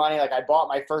I made money, like I bought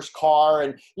my first car,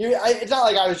 and it's not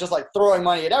like I was just like throwing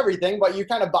money at everything, but you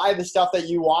kind of buy the stuff that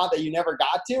you want that you never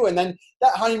got to. And then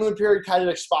that honeymoon period kind of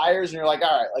expires and you're like,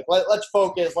 all right, like let's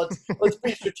focus, let's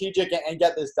be strategic and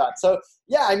get this done. So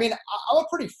yeah, I mean, I'm a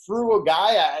pretty frugal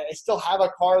guy. I still have a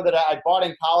car that I bought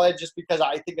in college just because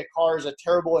I think a car is a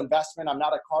terrible investment. I'm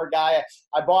not a car guy.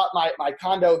 I bought my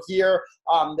condo here.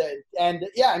 And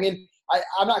yeah, I mean,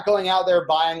 I'm not going out there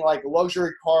buying like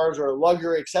luxury cars or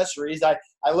luxury accessories. I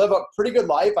live a pretty good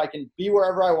life. I can be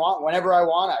wherever I want, whenever I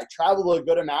want. I travel a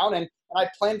good amount and I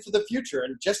plan for the future.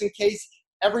 And just in case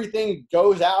everything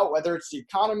goes out, whether it's the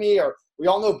economy or we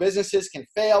all know businesses can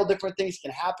fail, different things can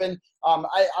happen.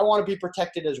 I want to be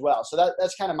protected as well. So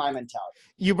that's kind of my mentality.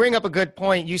 You bring up a good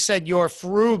point. You said you're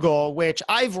frugal, which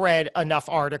I've read enough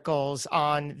articles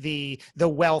on the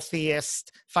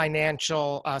wealthiest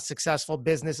financial successful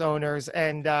business owners,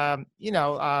 and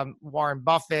Warren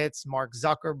Buffett's, Mark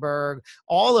Zuckerberg,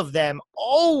 all of them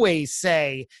always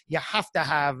say you have to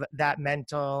have that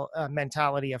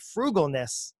mentality of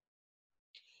frugalness.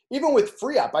 Even with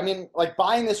FreeUp, I mean, like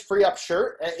buying this FreeUp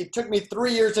shirt, it took me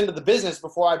 3 years into the business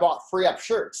before I bought FreeUp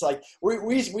shirts. Like we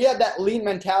have that lean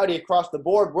mentality across the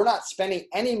board. We're not spending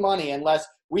any money unless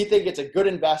we think it's a good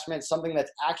investment, something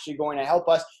that's actually going to help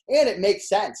us, and it makes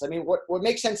sense. I mean, what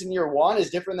makes sense in year 1 is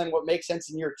different than what makes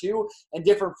sense in year 2 and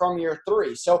different from year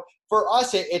 3. So for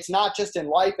us, it's not just in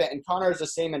life, and Connor has the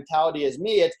same mentality as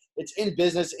me. It's in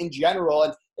business in general,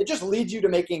 and it just leads you to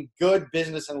making good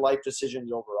business and life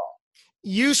decisions overall.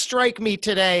 You strike me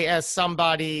today as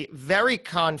somebody very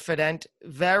confident,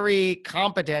 very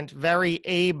competent, very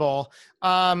able.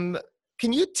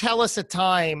 Can you tell us a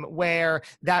time where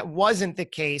that wasn't the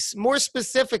case? More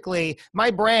specifically,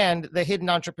 my brand, The Hidden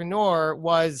Entrepreneur,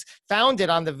 was founded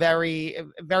on the very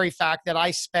fact that I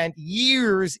spent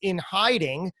years in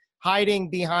hiding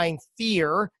behind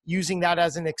fear, using that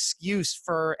as an excuse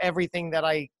for everything that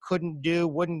I couldn't do,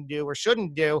 wouldn't do, or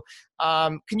shouldn't do.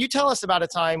 Can you tell us about a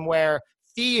time where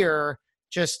fear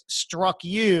just struck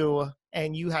you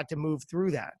and you had to move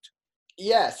through that?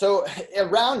 Yeah. So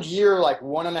around year like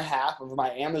 1.5 of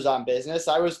my Amazon business,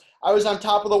 I was on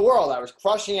top of the world. I was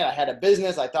crushing it. I had a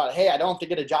business. I thought, hey, I don't have to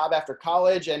get a job after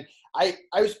college. And I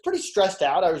was pretty stressed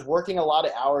out. I was working a lot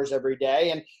of hours every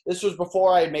day. And this was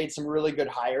before I had made some really good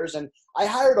hires. And I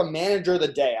hired a manager of the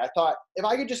day. I thought if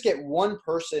I could just get one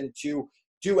person to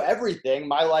do everything,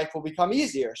 my life will become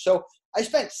easier. So I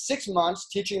spent 6 months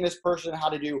teaching this person how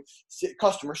to do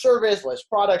customer service, list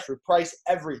products, reprice,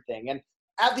 everything. And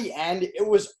at the end, it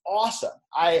was awesome.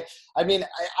 I mean,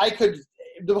 I could,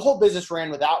 the whole business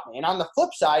ran without me. And on the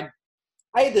flip side,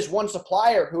 I had this one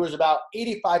supplier who was about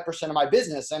 85% of my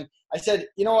business. And I said,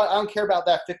 you know what? I don't care about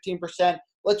that 15%.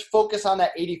 Let's focus on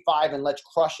that 85 and let's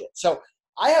crush it. So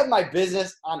I have my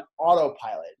business on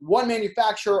autopilot. One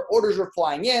manufacturer, orders are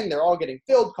flying in. They're all getting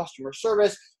filled, customer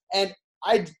service. And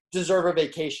I deserve a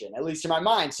vacation, at least in my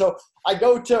mind. So I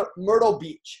go to Myrtle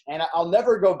Beach, and I'll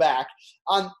never go back.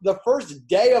 On the first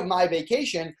day of my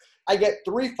vacation, I get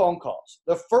 3 phone calls.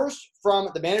 The first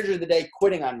from the manager of the day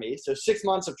quitting on me, so 6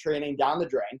 months of training down the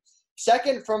drain.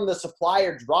 Second, from the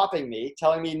supplier dropping me,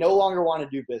 telling me no longer want to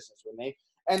do business with me.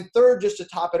 And third, just to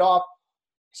top it off,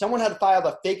 someone had filed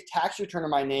a fake tax return in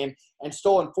my name and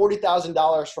stolen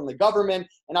 $40,000 from the government,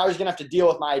 and I was going to have to deal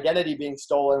with my identity being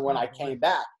stolen when I came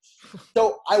back.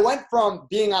 So I went from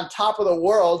being on top of the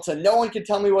world to no one can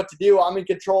tell me what to do, I'm in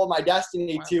control of my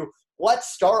destiny, to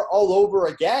let's start all over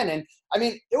again. And I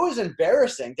mean, it was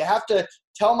embarrassing to have to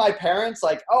tell my parents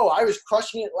like, oh, I was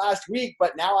crushing it last week,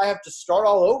 but now I have to start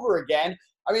all over again.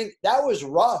 I mean, that was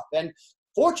rough. And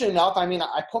fortunate enough, I mean,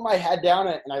 I put my head down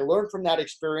and I learned from that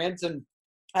experience, and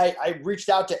I reached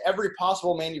out to every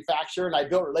possible manufacturer, and I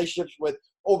built relationships with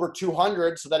over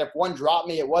 200 so that if one dropped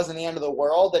me, it wasn't the end of the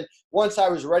world. And once I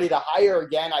was ready to hire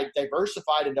again, I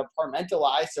diversified and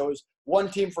departmentalized. So it was one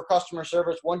team for customer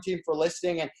service, one team for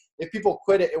listing. And if people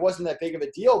quit it wasn't that big of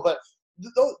a deal. But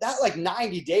that like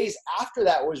 90 days after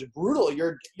that was brutal.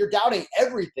 You're doubting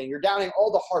everything. You're doubting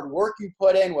all the hard work you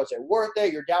put in. Was it worth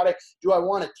it? You're doubting, do I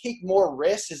want to take more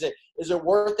risks? Is it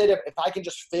worth it if I can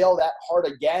just fail that hard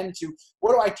again? To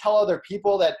what do I tell other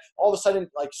people that all of a sudden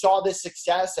like saw this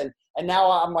success and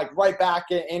now I'm like right back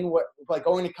in what, like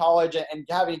going to college and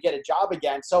having to get a job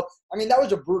again. So I mean, that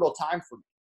was a brutal time for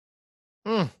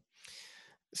me.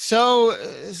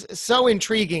 So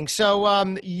intriguing. So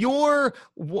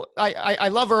I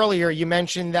love earlier you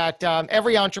mentioned that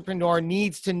every entrepreneur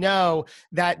needs to know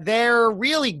that they're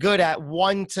really good at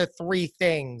 1 to 3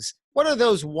 things. What are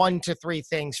those 1 to 3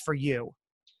 things for you?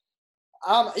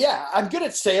 Yeah, I'm good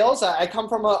at sales. I come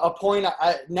from a point,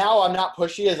 now I'm not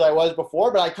pushy as I was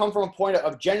before, but I come from a point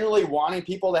of generally wanting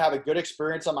people to have a good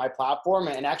experience on my platform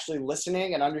and actually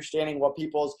listening and understanding what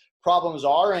people's problems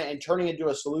are and turning into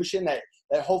a solution that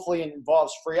hopefully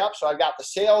involves free up. So I've got the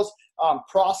sales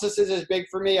processes is big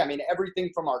for me. I mean,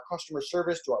 everything from our customer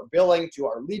service to our billing to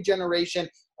our lead generation,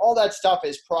 all that stuff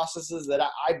is processes that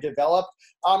I've developed,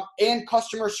 and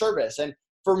customer service. And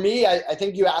for me, I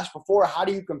think you asked before, how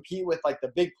do you compete with like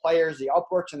the big players, the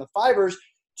Upworks and the Fivers?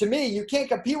 To me, you can't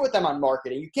compete with them on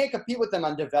marketing. You can't compete with them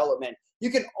on development. You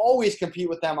can always compete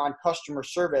with them on customer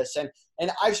service.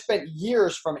 And I've spent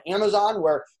years from Amazon,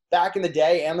 where back in the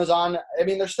day, Amazon, I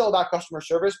mean, they're still about customer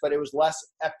service, but it was less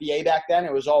FBA back then.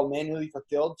 It was all manually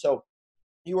fulfilled. So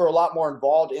you were a lot more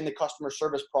involved in the customer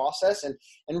service process and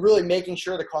really making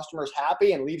sure the customer is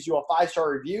happy and leaves you a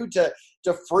 5-star review to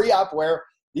free up, where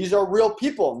these are real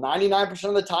people. 99%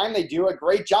 of the time, they do a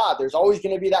great job. There's always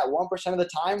going to be that 1% of the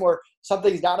time where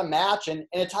something's not a match, and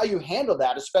it's how you handle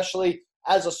that, especially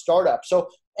as a startup. So,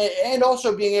 and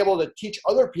also being able to teach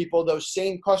other people those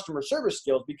same customer service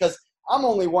skills, because I'm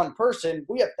only one person.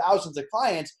 We have thousands of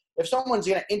clients. If someone's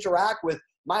going to interact with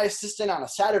my assistant on a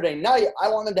Saturday night, I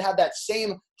want them to have that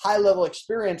same high-level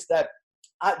experience that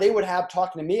they would have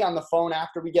talking to me on the phone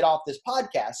after we get off this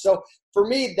podcast. So for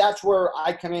me, that's where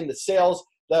I come in, the sales,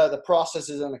 the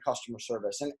processes, and the customer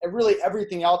service. And really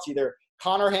everything else, either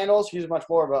Connor handles, he's much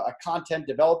more of a content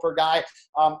developer guy,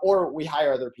 or we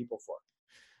hire other people for it.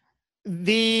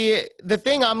 The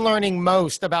thing I'm learning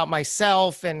most about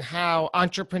myself and how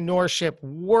entrepreneurship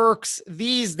works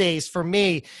these days for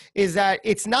me is that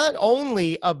it's not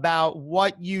only about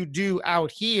what you do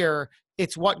out here,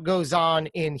 it's what goes on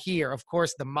in here. Of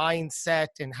course, the mindset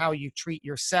and how you treat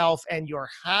yourself and your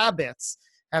habits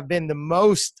have been the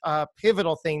most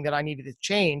pivotal thing that I needed to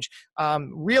change.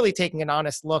 Really taking an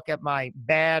honest look at my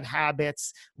bad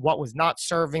habits, what was not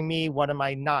serving me, what am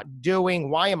I not doing,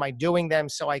 why am I doing them,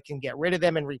 so I can get rid of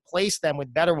them and replace them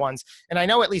with better ones. And I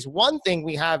know at least one thing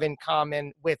we have in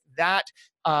common with that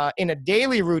in a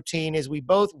daily routine is we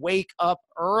both wake up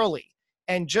early.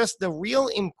 And just the real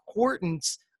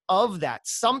importance of that,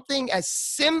 something as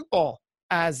simple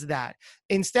as that.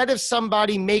 Instead of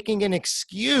somebody making an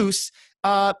excuse,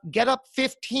 get up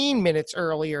 15 minutes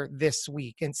earlier this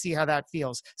week and see how that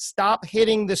feels. Stop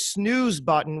hitting the snooze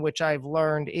button, which I've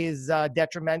learned is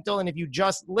detrimental. And if you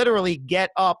just literally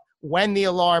get up when the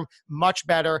alarm, much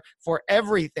better for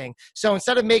everything. So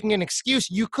instead of making an excuse,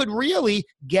 you could really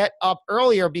get up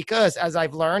earlier because, as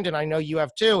I've learned, and I know you have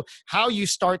too, how you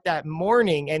start that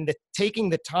morning and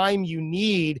taking the time you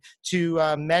need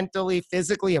to mentally,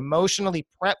 physically, emotionally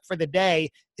prep for the day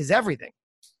is everything.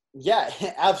 Yeah,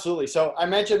 absolutely. So I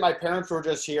mentioned my parents were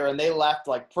just here and they left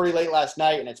like pretty late last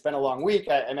night, and it's been a long week.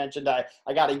 I mentioned I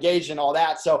got engaged and all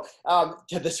that. So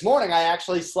to this morning, I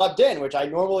actually slept in, which I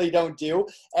normally don't do.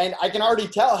 And I can already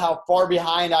tell how far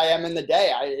behind I am in the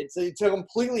day. It's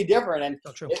completely different. And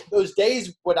those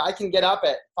days when I can get up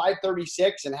at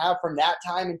 5:36 and have from that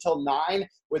time until 9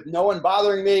 with no one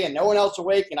bothering me and no one else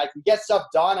awake, and I can get stuff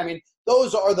done. I mean,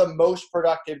 those are the most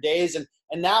productive days.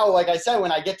 And now, like I said,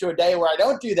 when I get to a day where I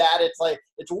don't do that,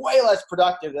 it's way less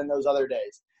productive than those other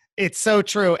days. It's so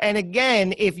true. And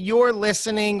again, if you're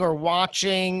listening or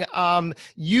watching, no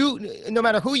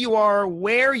matter who you are,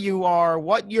 where you are,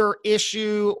 what your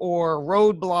issue or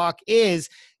roadblock is,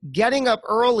 getting up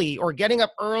early or getting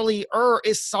up earlier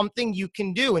is something you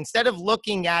can do. Instead of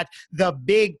looking at the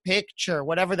big picture,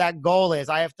 whatever that goal is,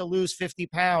 I have to lose 50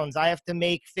 pounds, I have to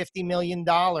make $50 million,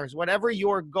 whatever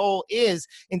your goal is,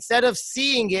 instead of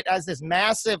seeing it as this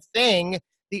massive thing,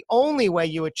 the only way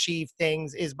you achieve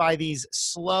things is by these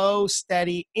slow,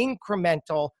 steady,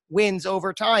 incremental wins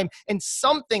over time. And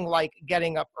something like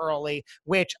getting up early,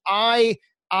 which I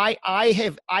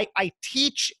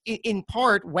teach in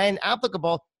part when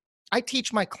applicable. I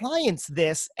teach my clients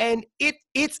this, and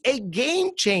it's a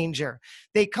game changer.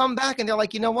 They come back and they're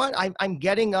like, you know what? I'm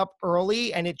getting up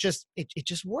early, and it just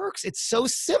works. It's so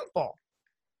simple.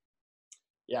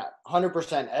 Yeah,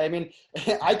 100%. I mean,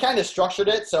 I kind of structured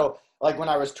it so. Like when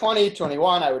I was 20,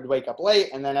 21, I would wake up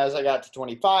late. And then as I got to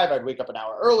 25, I'd wake up an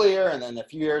hour earlier. And then a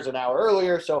few years, an hour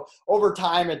earlier. So over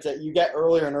time, you get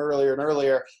earlier and earlier and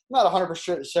earlier. I'm not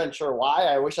 100% sure why.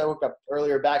 I wish I woke up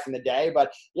earlier back in the day.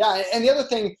 But yeah, and the other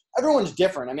thing, everyone's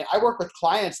different. I mean, I work with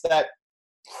clients that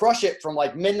crush it from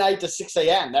like midnight to 6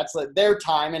 a.m. That's like their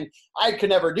time. And I could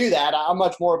never do that. I'm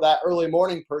much more of that early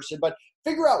morning person. But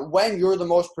figure out when you're the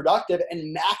most productive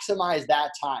and maximize that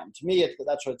time. To me,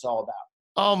 that's what it's all about.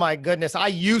 Oh my goodness. I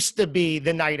used to be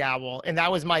the night owl, and that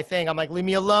was my thing. I'm like, leave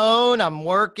me alone. I'm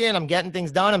working. I'm getting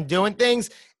things done. I'm doing things.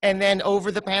 And then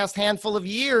over the past handful of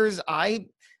years, I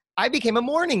became a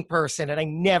morning person, and I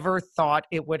never thought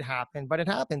it would happen, but it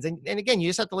happens. And again, you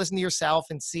just have to listen to yourself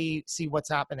and see what's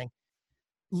happening.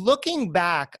 Looking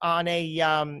back on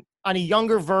a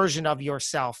younger version of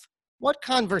yourself, what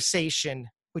conversation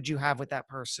would you have with that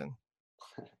person?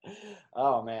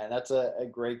 Oh man, that's a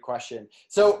great question.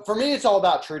 So for me, it's all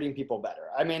about treating people better.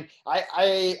 I mean,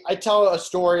 I tell a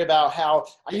story about how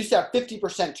I used to have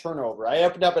 50% turnover. I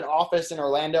opened up an office in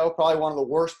Orlando, probably one of the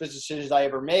worst business decisions I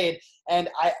ever made. And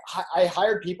I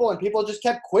hired people, and people just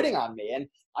kept quitting on me. And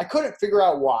I couldn't figure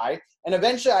out why. And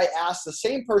eventually I asked the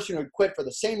same person who had quit for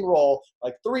the same role,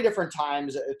 like 3 different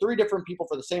times, 3 different people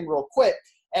for the same role quit.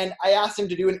 And I asked him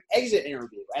to do an exit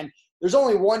interview. And there's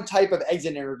only one type of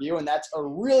exit interview, and that's a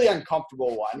really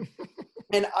uncomfortable one.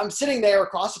 And I'm sitting there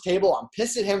across the table. I'm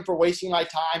pissed at him for wasting my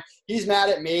time. He's mad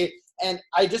at me. And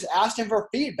I just asked him for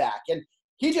feedback. And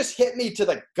he just hit me to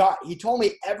the gut. He told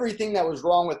me everything that was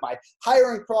wrong with my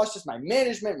hiring process, my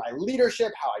management, my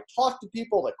leadership, how I talked to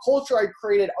people, the culture I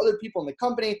created, other people in the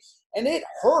company. And it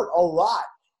hurt a lot.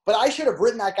 But I should have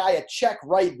written that guy a check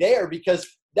right there, because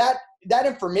that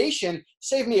information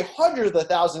saved me hundreds of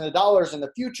thousands of dollars in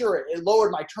the future. It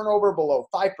lowered my turnover below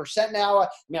 5% now. I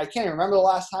mean, I can't even remember the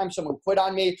last time someone quit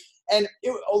on me. And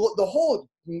the whole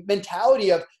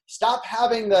mentality of stop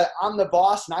having I'm the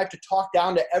boss and I have to talk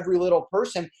down to every little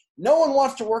person. No one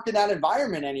wants to work in that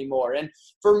environment anymore. And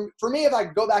for me, if I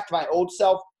could go back to my old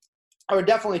self, I would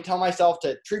definitely tell myself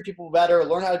to treat people better,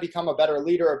 learn how to become a better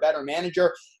leader, a better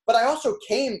manager. But I also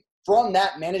came from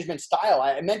that management style.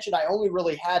 I mentioned I only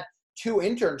really had 2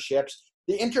 internships.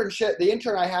 The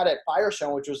intern I had at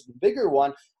Firestone, which was the bigger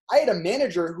one, I had a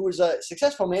manager who was a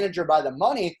successful manager by the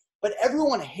money, but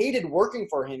everyone hated working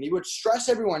for him. He would stress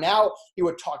everyone out. He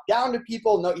would talk down to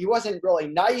people. No, he wasn't really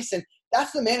nice. And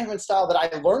that's the management style that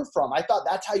I learned from. I thought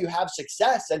that's how you have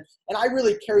success. And I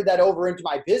really carried that over into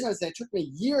my business. And it took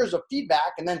me years of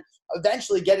feedback and then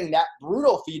eventually getting that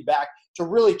brutal feedback to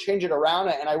really change it around.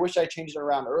 And I wish I changed it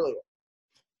around earlier.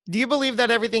 Do you believe that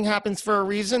everything happens for a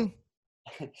reason?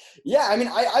 Yeah, I mean,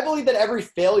 I believe that every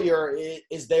failure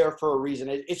is there for a reason.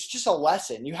 It's just a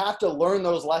lesson. You have to learn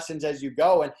those lessons as you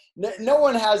go. And no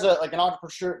one has an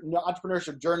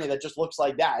entrepreneurship journey that just looks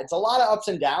like that. It's a lot of ups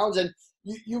and downs, and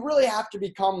you really have to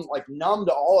become like numb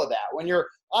to all of that. When you're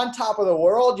on top of the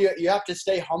world, you have to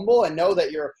stay humble and know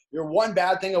that you're one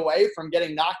bad thing away from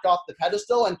getting knocked off the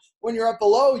pedestal. And when you're up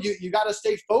below, you got to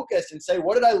stay focused and say,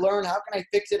 what did I learn? How can I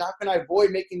fix it? How can I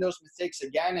avoid making those mistakes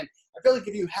again? And I feel like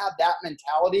if you have that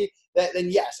mentality, then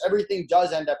yes, everything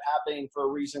does end up happening for a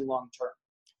reason long term.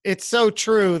 It's so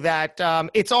true that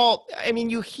it's all, I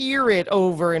mean, you hear it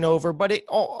over and over, but it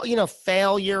all,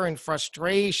 failure and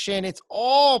frustration, it's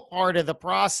all part of the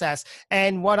process.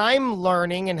 And what I'm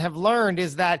learning and have learned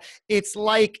is that it's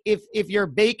like if you're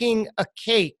baking a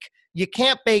cake, you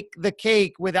can't bake the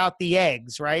cake without the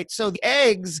eggs, right? So the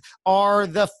eggs are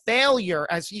the failure.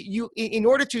 As you in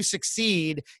order to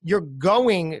succeed, you're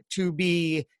going to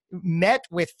be met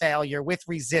with failure, with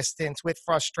resistance, with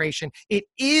frustration. It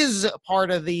is part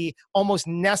of the almost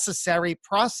necessary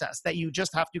process that you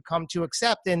just have to come to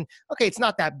accept. And okay, it's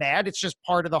not that bad. It's just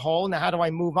part of the whole. Now, how do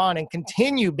I move on and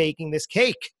continue baking this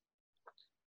cake?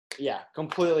 Yeah,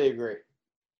 completely agree.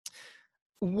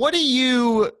 What are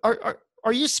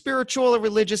you spiritual or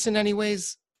religious in any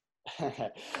ways?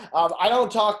 I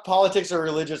don't talk politics or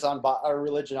religion on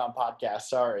podcasts.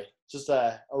 Sorry. Just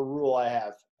a rule I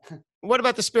have. What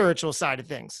about the spiritual side of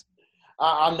things?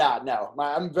 I'm not, no.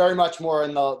 I'm very much more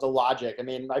in the logic. I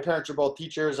mean, my parents are both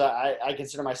teachers. I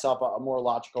consider myself a more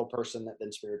logical person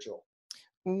than spiritual.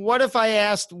 What if I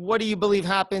asked, what do you believe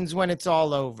happens when it's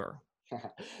all over?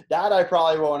 That I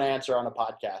probably won't answer on a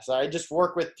podcast. I just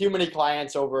work with too many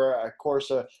clients over a course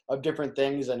of different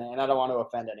things, and I don't want to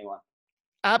offend anyone.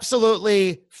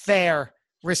 Absolutely fair.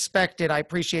 Respected. I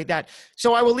appreciate that.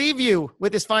 So I will leave you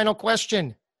with this final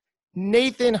question.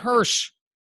 Nathan Hirsch,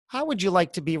 how would you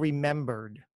like to be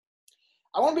remembered?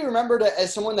 I want to be remembered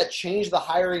as someone that changed the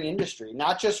hiring industry,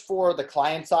 not just for the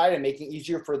client side and making it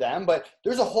easier for them, but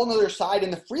there's a whole nother side in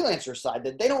the freelancer side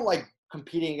that they don't like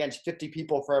competing against 50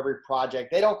 people for every project.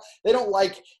 They don't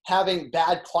like having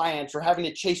bad clients or having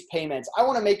to chase payments. I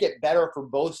want to make it better for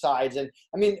both sides. And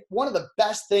I mean, one of the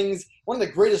best things, one of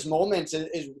the greatest moments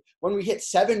is when we hit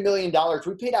 $7 million.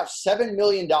 We paid out $7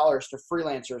 million to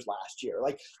freelancers last year.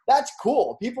 Like, that's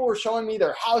cool. People were showing me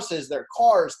their houses, their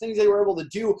cars, things they were able to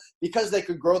do because they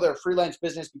could grow their freelance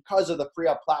business because of the Free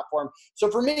Up platform. So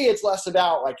for me, it's less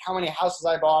about like how many houses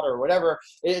I bought or whatever.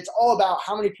 It's all about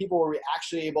how many people were we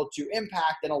actually able to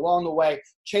impact and along the way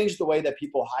change the way that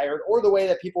people hired or the way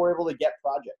that people were able to get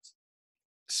projects.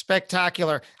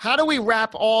 Spectacular. How do we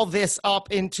wrap all this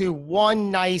up into one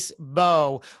nice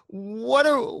bow? What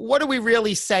are we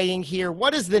really saying here?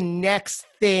 What is the next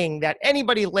thing that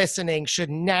anybody listening should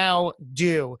now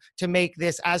do to make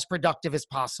this as productive as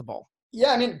possible?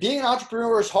 Yeah, I mean, being an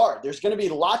entrepreneur is hard. There's going to be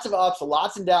lots of ups,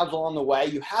 lots and downs along the way.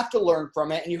 You have to learn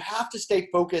from it, and you have to stay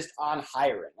focused on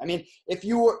hiring. I mean, if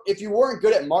you weren't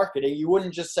good at marketing, you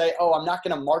wouldn't just say, "Oh, I'm not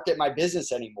going to market my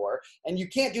business anymore." And you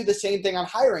can't do the same thing on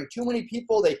hiring. Too many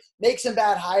people, they make some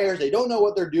bad hires, they don't know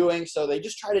what they're doing, so they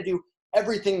just try to do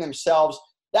everything themselves.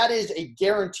 That is a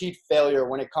guaranteed failure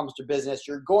when it comes to business.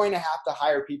 You're going to have to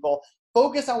hire people.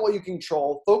 Focus on what you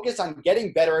control. Focus on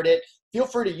getting better at it. Feel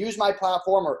free to use my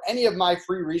platform or any of my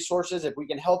free resources if we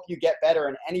can help you get better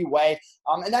in any way.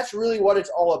 And that's really what it's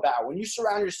all about. When you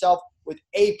surround yourself with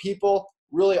A people,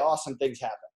 really awesome things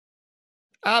happen.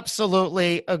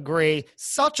 Absolutely agree.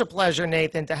 Such a pleasure,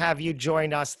 Nathan, to have you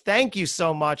join us. Thank you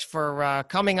so much for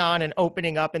coming on and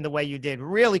opening up in the way you did.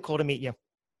 Really cool to meet you.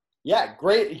 Yeah,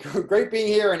 great being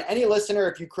here. And any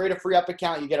listener, if you create a Free Up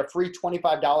account, you get a free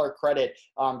 $25 credit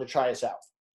to try us out.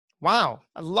 Wow.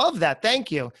 I love that.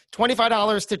 Thank you.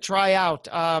 $25 to try out.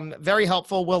 Very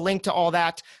helpful. We'll link to all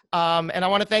that. And I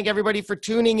want to thank everybody for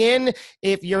tuning in.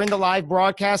 If you're in the live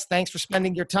broadcast, thanks for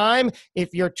spending your time.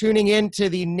 If you're tuning in to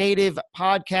the native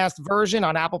podcast version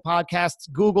on Apple Podcasts,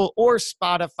 Google, or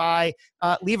Spotify,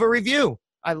 leave a review.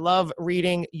 I love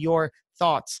reading your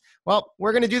thoughts. Well,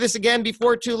 we're going to do this again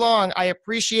before too long. I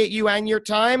appreciate you and your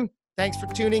time. Thanks for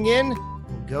tuning in.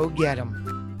 Go get 'em.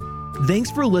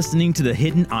 Thanks for listening to the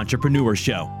Hidden Entrepreneur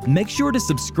Show. Make sure to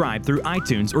subscribe through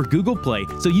iTunes or Google Play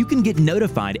so you can get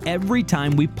notified every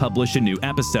time we publish a new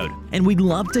episode. And we'd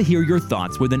love to hear your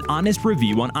thoughts with an honest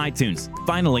review on iTunes.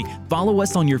 Finally, follow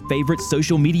us on your favorite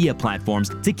social media platforms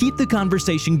to keep the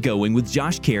conversation going with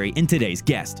Josh Carey and today's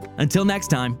guest. Until next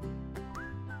time.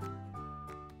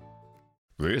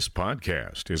 This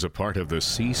podcast is a part of the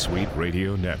C-Suite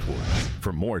Radio Network.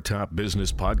 For more top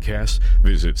business podcasts,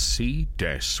 visit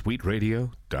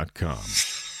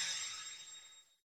c-suiteradio.com.